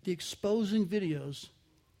the exposing videos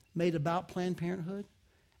made about Planned Parenthood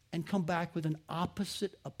and come back with an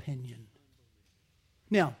opposite opinion.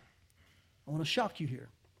 Now, I want to shock you here.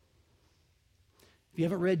 If you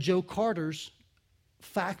haven't read Joe Carter's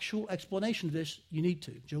factual explanation of this, you need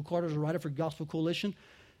to. Joe Carter's a writer for Gospel Coalition,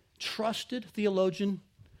 trusted theologian,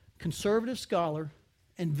 conservative scholar,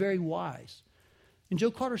 and very wise. And Joe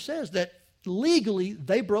Carter says that legally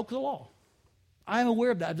they broke the law. I'm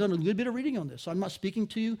aware of that. I've done a good bit of reading on this, so I'm not speaking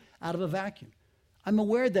to you out of a vacuum. I'm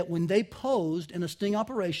aware that when they posed in a sting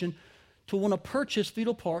operation to want to purchase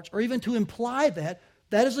fetal parts or even to imply that,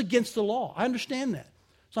 that is against the law. I understand that.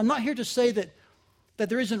 So I'm not here to say that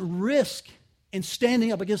there isn't risk in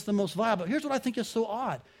standing up against the most vile. But here's what I think is so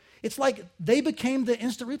odd. It's like they became the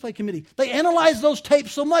instant replay committee. They analyzed those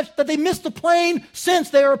tapes so much that they missed the plain sense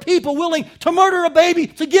there are people willing to murder a baby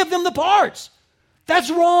to give them the parts. That's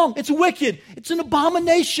wrong. It's wicked. It's an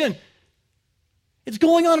abomination. It's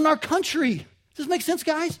going on in our country. Does this make sense,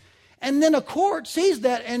 guys? And then a court sees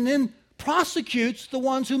that and then prosecutes the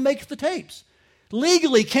ones who make the tapes.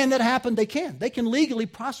 Legally, can that happen? They can. They can legally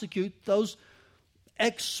prosecute those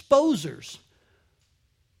exposers.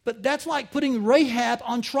 But that's like putting Rahab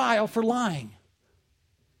on trial for lying.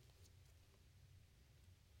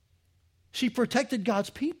 She protected God's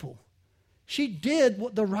people. She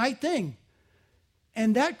did the right thing.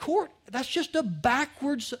 And that court, that's just a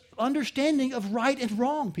backwards understanding of right and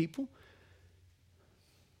wrong, people.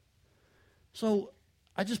 So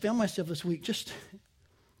I just found myself this week just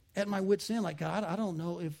at my wit's end, like, God, I don't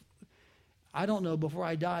know before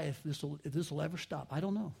I die if this will ever stop. I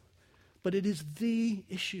don't know. But it is the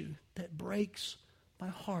issue that breaks my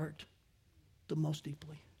heart the most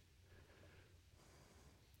deeply.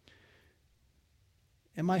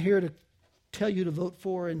 Am I here to tell you to vote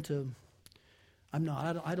for and to... I'm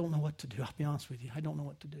not. I don't know what to do. I'll be honest with you. I don't know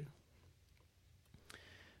what to do.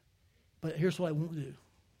 But here's what I won't do.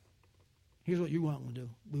 Here's what you won't do.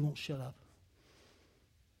 We won't shut up.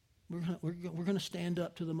 We're going to stand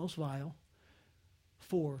up to the most vile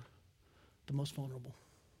for the most vulnerable.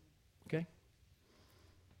 Okay?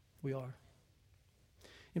 We are.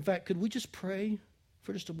 In fact, could we just pray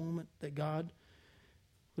for just a moment that God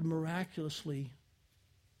would miraculously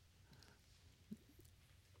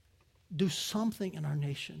do something in our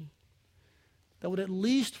nation that would, at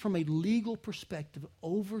least from a legal perspective,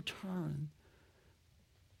 overturn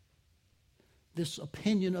this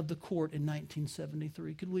opinion of the court in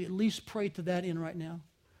 1973. Could we at least pray to that end right now?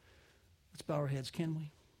 Let's bow our heads, can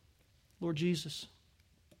we? Lord Jesus.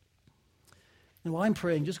 And while I'm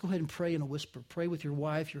praying, just go ahead and pray in a whisper. Pray with your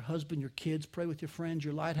wife, your husband, your kids. Pray with your friends,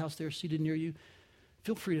 your lighthouse there seated near you.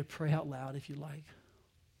 Feel free to pray out loud if you like.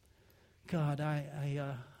 God,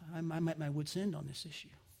 I'm at my wit's end on this issue.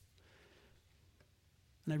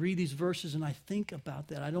 And I read these verses and I think about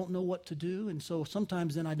that. I don't know what to do, and so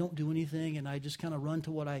sometimes then I don't do anything, and I just kind of run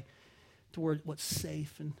toward what's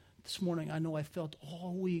safe. And this morning I know I felt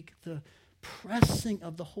all week the pressing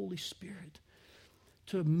of the Holy Spirit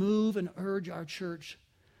to move and urge our church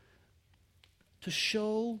to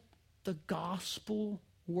show the gospel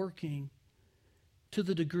working to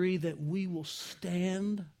the degree that we will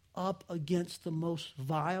stand up against the most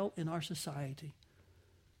vile in our society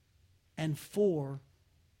and for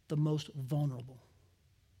the most vulnerable.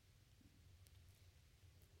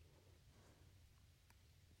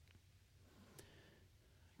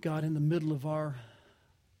 God, in the middle of our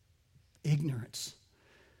ignorance,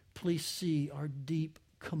 please see our deep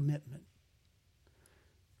commitment.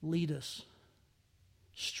 Lead us,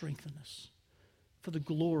 strengthen us for the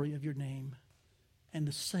glory of your name and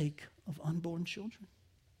the sake of unborn children.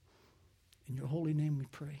 In your holy name we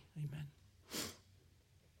pray. Amen.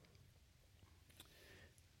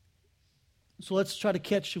 So let's try to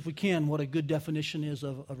catch, if we can, what a good definition is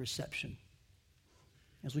of a reception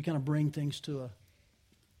as we kind of bring things to a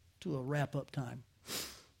wrap-up time.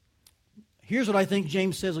 Here's what I think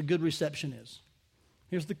James says a good reception is.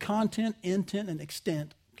 Here's the content, intent, and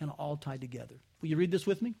extent kind of all tied together. Will you read this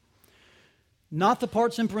with me? Not the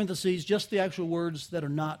parts in parentheses, just the actual words that are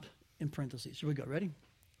not in parentheses. Here we go. Ready?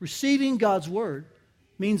 Receiving God's word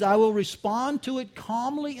means I will respond to it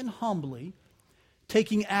calmly and humbly,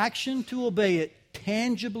 taking action to obey it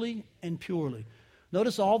tangibly and purely.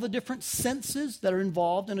 Notice all the different senses that are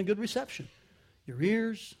involved in a good reception. Your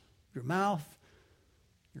ears, your mouth,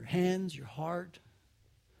 your hands, your heart.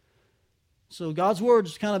 So God's word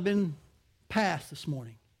has kind of been passed this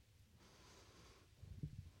morning.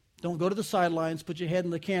 Don't go to the sidelines, put your head in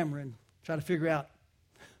the camera and try to figure out,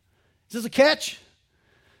 is this a catch?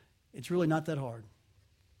 It's really not that hard.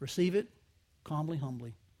 Receive it calmly,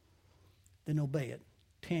 humbly, then obey it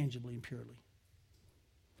tangibly and purely.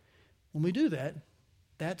 When we do that,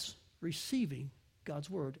 that's receiving God's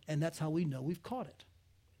word, and that's how we know we've caught it.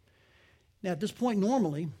 Now, at this point,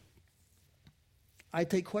 normally, I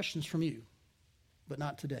take questions from you, but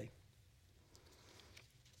not today.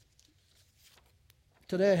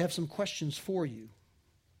 Today, I have some questions for you.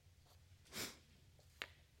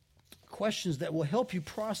 Questions that will help you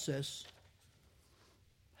process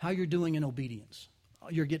how you're doing in obedience. Oh,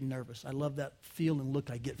 you're getting nervous. I love that feel and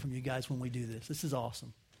look I get from you guys when we do this. This is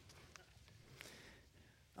awesome.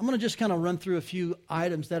 I'm going to just kind of run through a few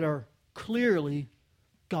items that are clearly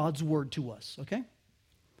God's word to us, okay?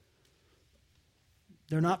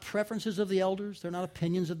 They're not preferences of the elders. They're not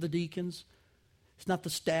opinions of the deacons. It's not the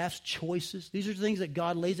staff's choices. These are things that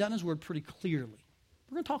God lays out in his word pretty clearly.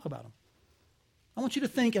 We're going to talk about them. I want you to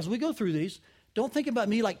think, as we go through these, don't think about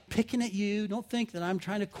me like picking at you. Don't think that I'm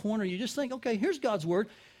trying to corner you. Just think, okay, here's God's word.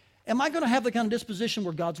 Am I going to have the kind of disposition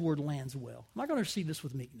where God's word lands well? Am I going to receive this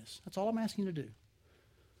with meekness? That's all I'm asking you to do.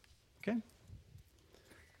 Okay?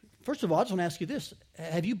 First of all, I just want to ask you this.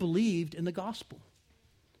 Have you believed in the gospel?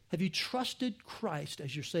 Have you trusted Christ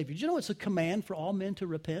as your Savior? Did you know it's a command for all men to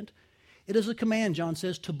repent? It is a command, John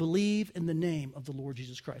says, to believe in the name of the Lord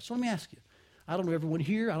Jesus Christ. So let me ask you. I don't know everyone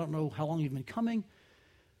here. I don't know how long you've been coming.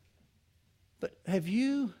 But have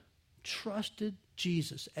you trusted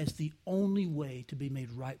Jesus as the only way to be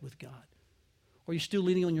made right with God? Or are you still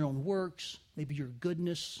leaning on your own works, maybe your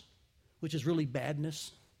goodness, which is really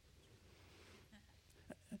badness?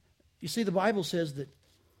 You see, the Bible says that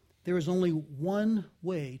there is only one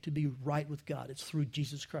way to be right with God. It's through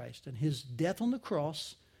Jesus Christ. And his death on the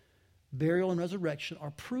cross, burial, and resurrection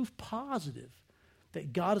are proof positive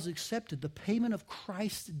that God has accepted the payment of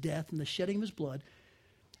Christ's death and the shedding of his blood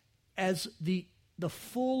as the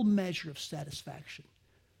full measure of satisfaction.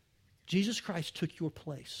 Jesus Christ took your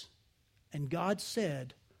place. And God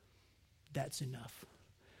said, that's enough.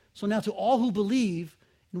 So now to all who believe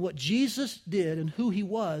in what Jesus did and who he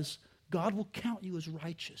was, God will count you as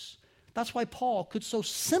righteous. That's why Paul could so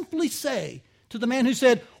simply say to the man who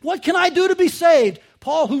said, what can I do to be saved?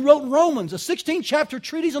 Paul, who wrote in Romans, a 16-chapter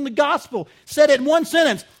treatise on the gospel, said in one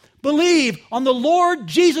sentence, believe on the Lord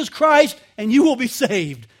Jesus Christ and you will be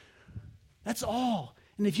saved. That's all.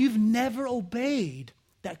 And if you've never obeyed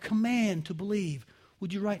that command to believe,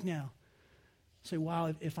 would you right now say,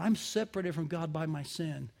 wow, if I'm separated from God by my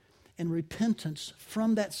sin, and repentance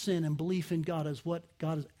from that sin and belief in God is what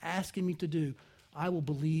God is asking me to do, I will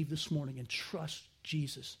believe this morning and trust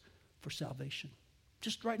Jesus for salvation.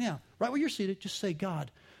 Just right now, right where you're seated, just say, God,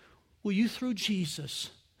 will you through Jesus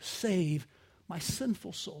save my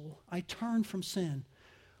sinful soul? I turn from sin.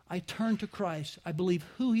 I turn to Christ. I believe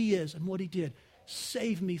who he is and what he did.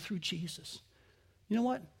 Save me through Jesus. You know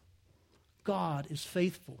what? God is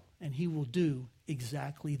faithful and he will do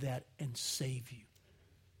exactly that and save you.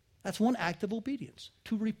 That's one act of obedience,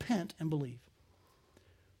 to repent and believe.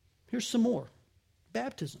 Here's some more.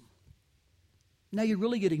 Baptism. Now you're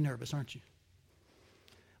really getting nervous, aren't you?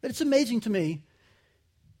 But it's amazing to me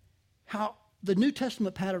how the New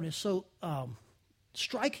Testament pattern is so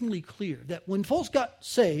strikingly clear that when folks got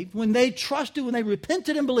saved, when they trusted, when they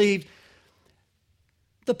repented and believed,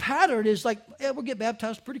 the pattern is like, yeah, we'll get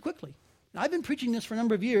baptized pretty quickly. Now, I've been preaching this for a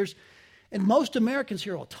number of years, and most Americans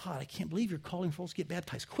hear, oh, Todd, I can't believe you're calling folks to get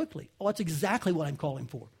baptized quickly. Oh, that's exactly what I'm calling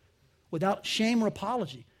for, without shame or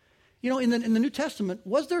apology. You know, in the New Testament,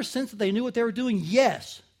 was there a sense that they knew what they were doing?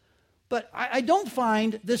 Yes. But I don't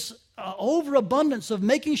find this overabundance of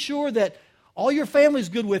making sure that all your family's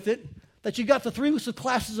good with it, that you got the 3 weeks of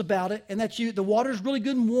classes about it, and that the water's really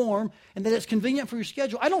good and warm, and that it's convenient for your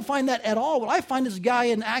schedule. I don't find that at all. What I find is a guy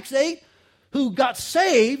in Acts 8 who got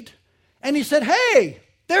saved, and he said, hey,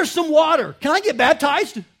 there's some water. Can I get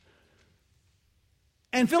baptized?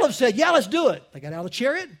 And Philip said, yeah, let's do it. They got out of the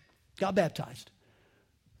chariot, got baptized.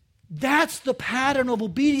 That's the pattern of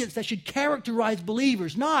obedience that should characterize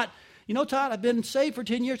believers. Not, you know, Todd, I've been saved for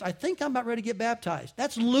 10 years. I think I'm about ready to get baptized.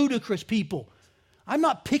 That's ludicrous, people. I'm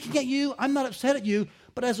not picking at you. I'm not upset at you.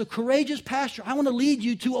 But as a courageous pastor, I want to lead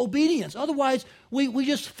you to obedience. Otherwise, we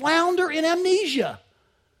just flounder in amnesia.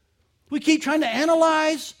 We keep trying to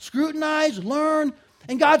analyze, scrutinize, learn.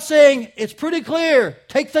 And God's saying, it's pretty clear.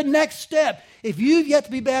 Take the next step. If you've yet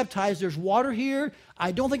to be baptized, there's water here.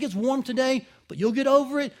 I don't think it's warm today, but you'll get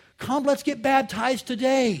over it. Come, let's get baptized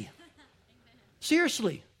today.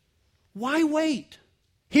 Seriously. Why wait?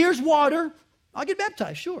 Here's water. I'll get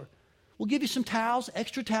baptized, sure. We'll give you some towels,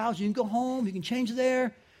 extra towels. You can go home. You can change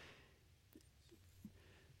there.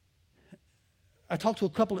 I talked to a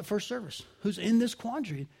couple at first service who's in this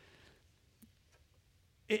quandary.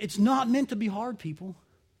 It's not meant to be hard, people.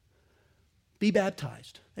 Be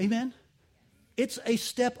baptized. Amen? It's a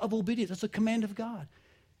step of obedience. It's a command of God.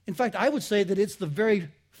 In fact, I would say that it's the very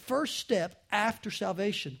first step after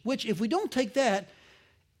salvation, which if we don't take that,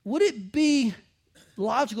 would it be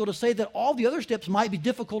logical to say that all the other steps might be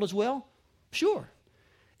difficult as well? Sure.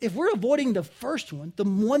 If we're avoiding the first one, the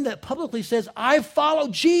one that publicly says, I follow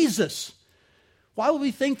Jesus, why would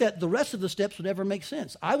we think that the rest of the steps would ever make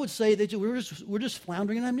sense? I would say that we're just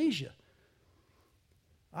floundering in amnesia.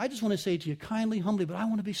 I just want to say to you kindly, humbly, but I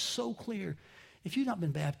want to be so clear. If you've not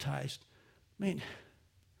been baptized, man,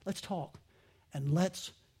 let's talk and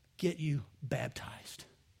let's get you baptized.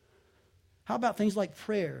 How about things like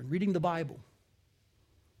prayer and reading the Bible?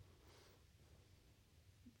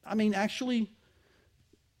 I mean, actually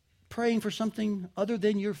praying for something other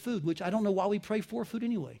than your food, which I don't know why we pray for food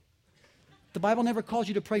anyway. The Bible never calls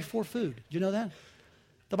you to pray for food. Do you know that?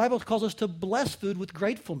 The Bible calls us to bless food with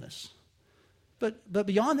gratefulness. But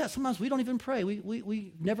beyond that, sometimes we don't even pray.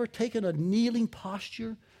 We've never taken a kneeling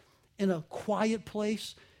posture in a quiet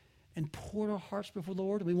place and poured our hearts before the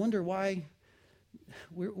Lord. We wonder why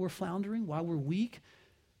we're floundering, why we're weak.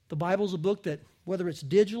 The Bible's a book that, whether it's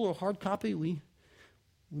digital or hard copy, we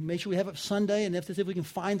make sure we have it Sunday, and if we can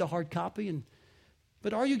find the hard copy.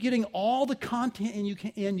 But are you getting all the content you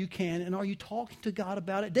can, and are you talking to God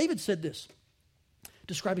about it? David said this,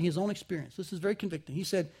 describing his own experience. This is very convicting. He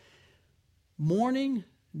said, morning,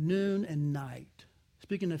 noon, and night.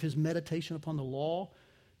 Speaking of his meditation upon the law,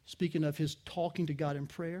 speaking of his talking to God in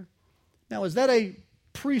prayer. Now, is that a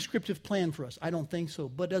prescriptive plan for us? I don't think so.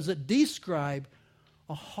 But does it describe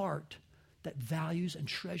a heart that values and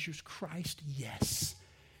treasures Christ? Yes.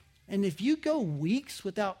 And if you go weeks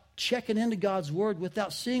without checking into God's Word,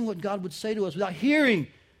 without seeing what God would say to us, without hearing,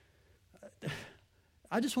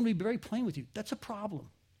 I just want to be very plain with you. That's a problem.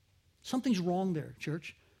 Something's wrong there,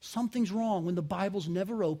 church. Something's wrong when the Bible's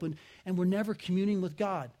never opened and we're never communing with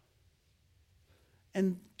God.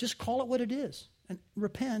 And just call it what it is and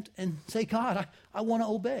repent and say, God, I want to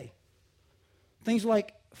obey. Things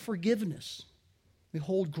like forgiveness. We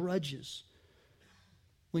hold grudges.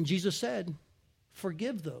 When Jesus said,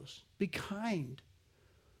 forgive those, be kind,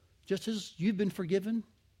 just as you've been forgiven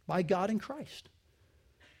by God in Christ.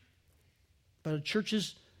 But a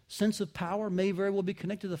church's sense of power may very well be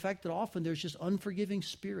connected to the fact that often there's just unforgiving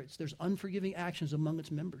spirits. There's unforgiving actions among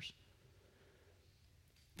its members.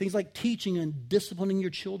 Things like teaching and disciplining your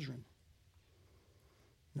children.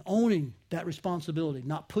 And owning that responsibility,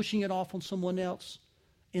 not pushing it off on someone else,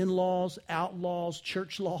 in-laws, outlaws,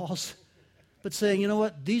 church laws, but saying, you know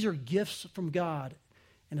what, these are gifts from God.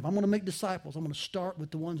 And if I'm going to make disciples, I'm going to start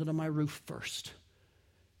with the ones under my roof first.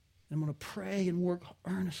 And I'm going to pray and work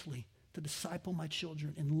earnestly to disciple my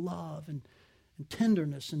children in love and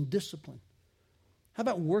tenderness and discipline. How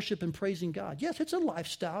about worship and praising God? Yes, it's a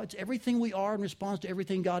lifestyle. It's everything we are in response to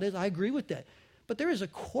everything God is. I agree with that. But there is a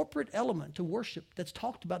corporate element to worship that's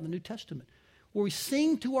talked about in the New Testament, where we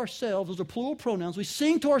sing to ourselves. Those are plural pronouns. We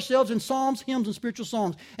sing to ourselves in psalms, hymns, and spiritual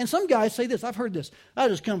songs. And some guys say this. I've heard this. I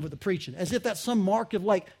just come for the preaching, as if that's some mark of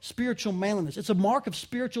like spiritual manliness. It's a mark of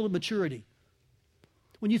spiritual immaturity.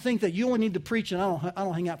 When you think that you only need to preach and I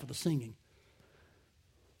don't hang out for the singing.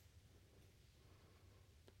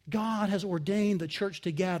 God has ordained the church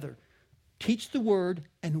to gather, teach the word,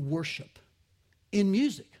 and worship in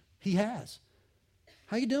music. He has.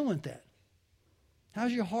 How you doing with that?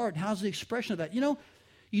 How's your heart? How's the expression of that? You know,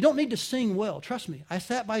 you don't need to sing well. Trust me. I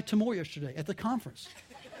sat by Timur yesterday at the conference.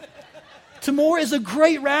 Timur is a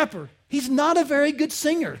great rapper. He's not a very good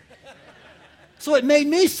singer. So it made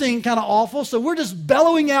me sing kind of awful. So we're just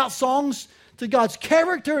bellowing out songs to God's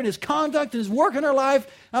character and His conduct and His work in our life.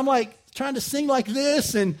 I'm like trying to sing like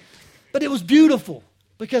this, but it was beautiful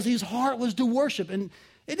because his heart was to worship. And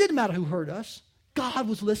it didn't matter who heard us. God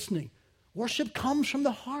was listening. Worship comes from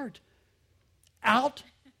the heart, out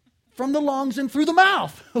from the lungs and through the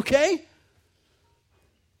mouth, okay?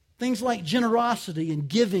 Things like generosity and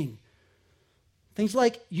giving. Things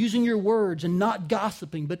like using your words and not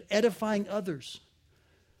gossiping, but edifying others.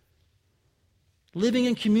 Living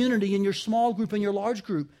in community in your small group and your large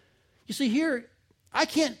group. You see here, I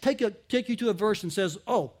can't take you to a verse and says,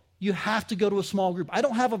 oh, you have to go to a small group. I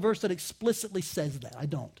don't have a verse that explicitly says that. I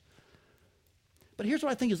don't. But here's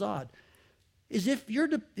what I think is odd. Is if your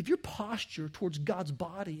posture towards God's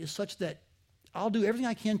body is such that I'll do everything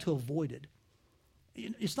I can to avoid it.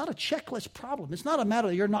 It's not a checklist problem. It's not a matter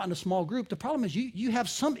that you're not in a small group. The problem is you have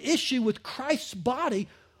some issue with Christ's body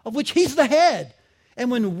of which He's the head. And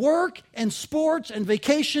when work and sports and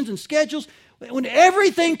vacations and schedules, when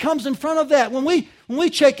everything comes in front of that, when we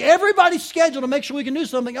check everybody's schedule to make sure we can do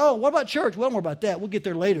something, oh, what about church? Well, don't worry about that. We'll get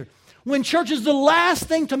there later. When church is the last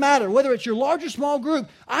thing to matter, whether it's your large or small group,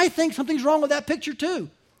 I think something's wrong with that picture too.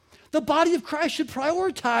 The body of Christ should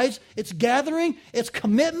prioritize its gathering, its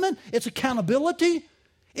commitment, its accountability.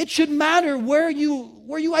 It should matter where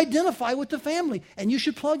you identify with the family. And you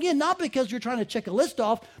should plug in, not because you're trying to check a list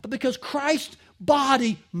off, but because Christ's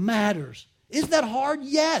body matters. Isn't that hard?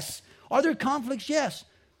 Yes. Are there conflicts? Yes.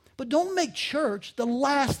 But don't make church the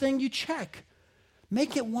last thing you check.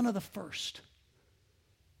 Make it one of the first.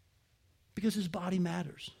 Because His body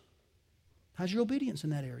matters. How's your obedience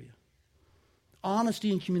in that area?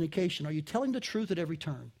 Honesty and communication. Are you telling the truth at every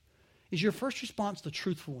turn? Is your first response the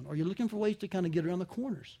truthful one? Are you looking for ways to kind of get around the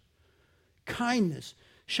corners? Kindness,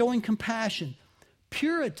 showing compassion,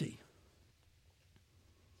 purity.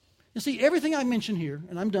 You see, everything I mentioned here,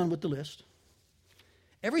 and I'm done with the list,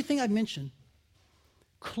 everything I've mentioned,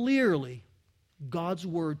 clearly God's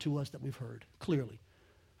word to us that we've heard, clearly.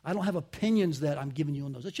 I don't have opinions that I'm giving you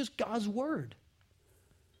on those. It's just God's word.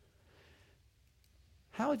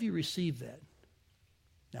 How have you received that?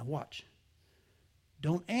 Now watch.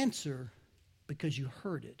 Don't answer because you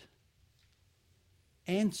heard it.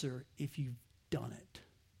 Answer if you've done it.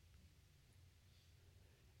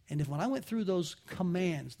 And if when I went through those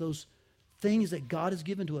commands, those things that God has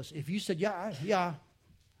given to us, if you said, yeah,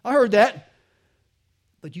 I heard that,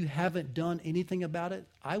 but you haven't done anything about it,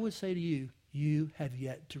 I would say to you, you have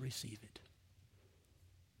yet to receive it.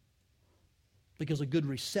 Because a good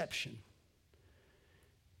reception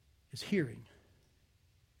is hearing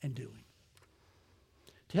and doing.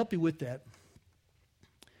 To help you with that,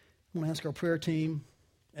 I want to ask our prayer team,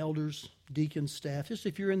 elders, deacons, staff, just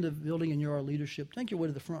if you're in the building and you're our leadership, take your way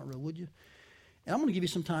to the front row, would you? And I'm going to give you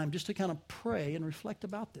some time just to kind of pray and reflect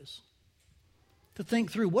about this. To think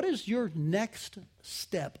through, what is your next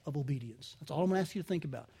step of obedience? That's all I'm going to ask you to think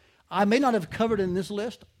about. I may not have covered it in this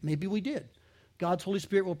list. Maybe we did. God's Holy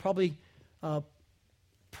Spirit will probably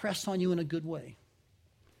press on you in a good way.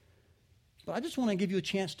 But I just want to give you a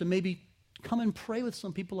chance to maybe come and pray with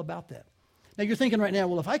some people about that. Now you're thinking right now,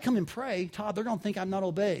 well, if I come and pray, Todd, they're going to think I'm not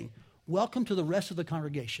obeying. Welcome to the rest of the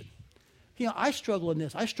congregation. You know, I struggle in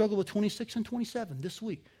this. I struggle with 26 and 27 this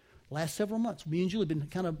week. Last several months, me and Julie have been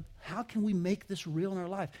kind of, how can we make this real in our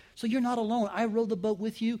life? So you're not alone. I rowed the boat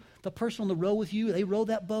with you. The person on the row with you, they rowed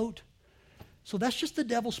that boat. So that's just the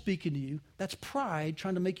devil speaking to you. That's pride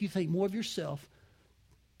trying to make you think more of yourself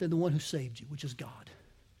than the one who saved you, which is God.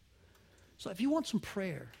 So if you want some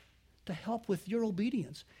prayer to help with your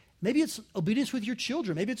obedience, maybe it's obedience with your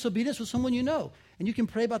children. Maybe it's obedience with someone you know, and you can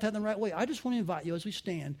pray about that in the right way. I just want to invite you as we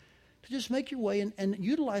stand to just make your way and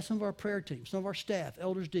utilize some of our prayer teams, some of our staff,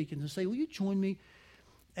 elders, deacons, and say, will you join me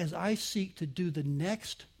as I seek to do the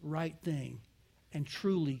next right thing and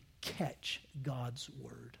truly catch God's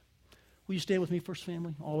word? Will you stand with me, First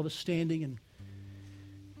Family? All of us standing, and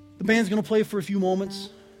the band's going to play for a few moments.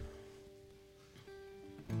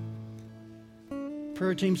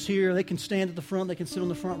 Prayer team's here. They can stand at the front. They can sit on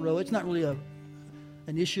the front row. It's not really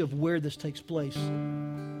an issue of where this takes place.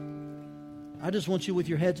 I just want you with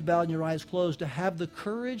your heads bowed and your eyes closed to have the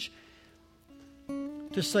courage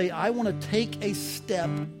to say, I want to take a step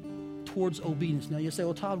towards obedience. Now you say,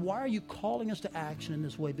 well, Todd, why are you calling us to action in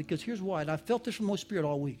this way? Because here's why. And I felt this from the Holy Spirit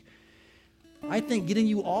all week. I think getting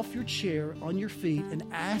you off your chair, on your feet, and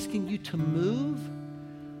asking you to move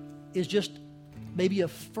is just maybe a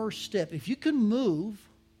first step. If you can move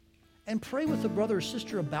and pray with a brother or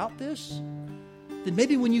sister about this, then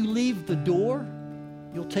maybe when you leave the door,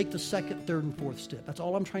 you'll take the second, third, and fourth step. That's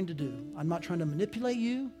all I'm trying to do. I'm not trying to manipulate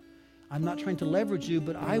you. I'm not trying to leverage you,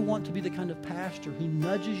 but I want to be the kind of pastor who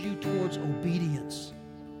nudges you towards obedience.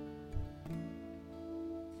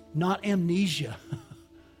 Not amnesia.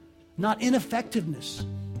 Not ineffectiveness.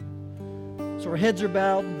 So our heads are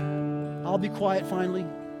bowed. I'll be quiet finally.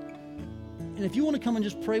 And if you want to come and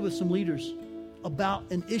just pray with some leaders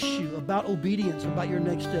about an issue, about obedience, about your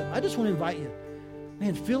next step, I just want to invite you.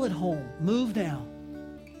 Man, feel at home. Move down.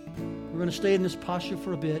 We're going to stay in this posture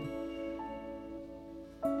for a bit.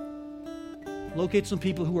 Locate some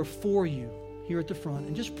people who are for you here at the front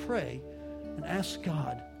and just pray and ask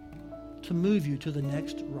God to move you to the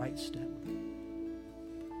next right step.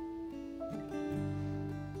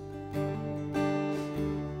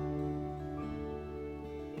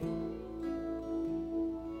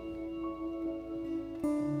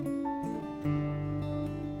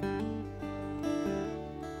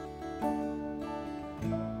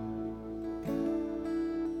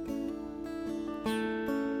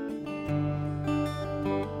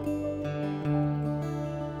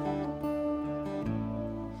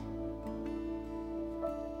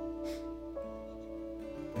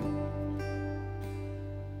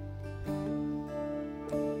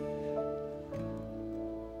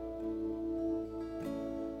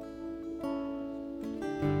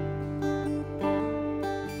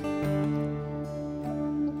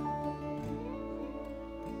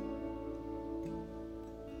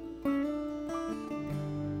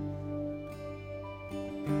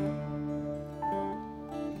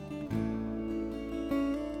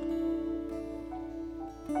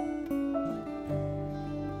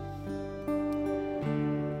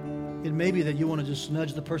 It may be that you want to just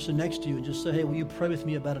nudge the person next to you and just say, hey, will you pray with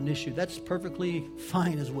me about an issue? That's perfectly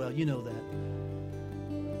fine as well. You know that.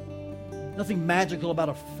 Nothing magical about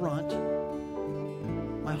a front.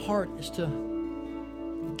 My heart is to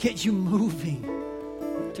get you moving,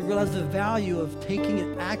 to realize the value of taking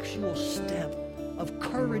an actual step of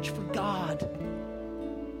courage for God.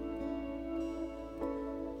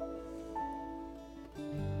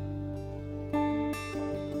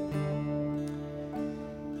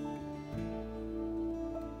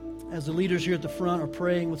 As the leaders here at the front are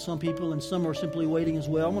praying with some people and some are simply waiting as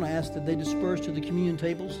well, I'm going to ask that they disperse to the communion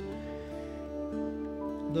tables.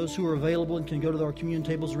 those who are available and can go to our communion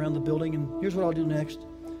tables around the building. And here's what I'll do next.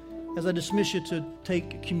 As I dismiss you to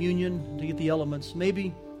take communion, to get the elements,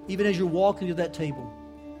 maybe even as you're walking to that table,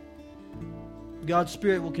 God's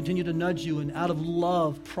Spirit will continue to nudge you and out of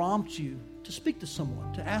love prompt you to speak to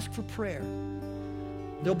someone, to ask for prayer.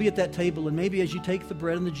 They'll be at that table, and maybe as you take the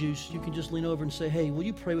bread and the juice, you can just lean over and say, hey, will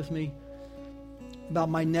you pray with me about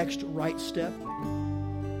my next right step?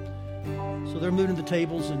 So they're moving to the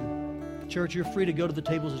tables, and church, you're free to go to the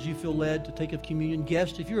tables as you feel led to take of communion.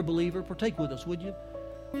 Guest, if you're a believer, partake with us, would you?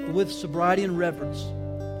 But with sobriety and reverence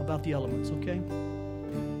about the elements, okay?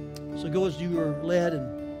 So go as you are led,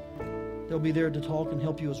 and they'll be there to talk and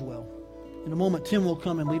help you as well. In a moment, Tim will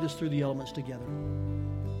come and lead us through the elements together.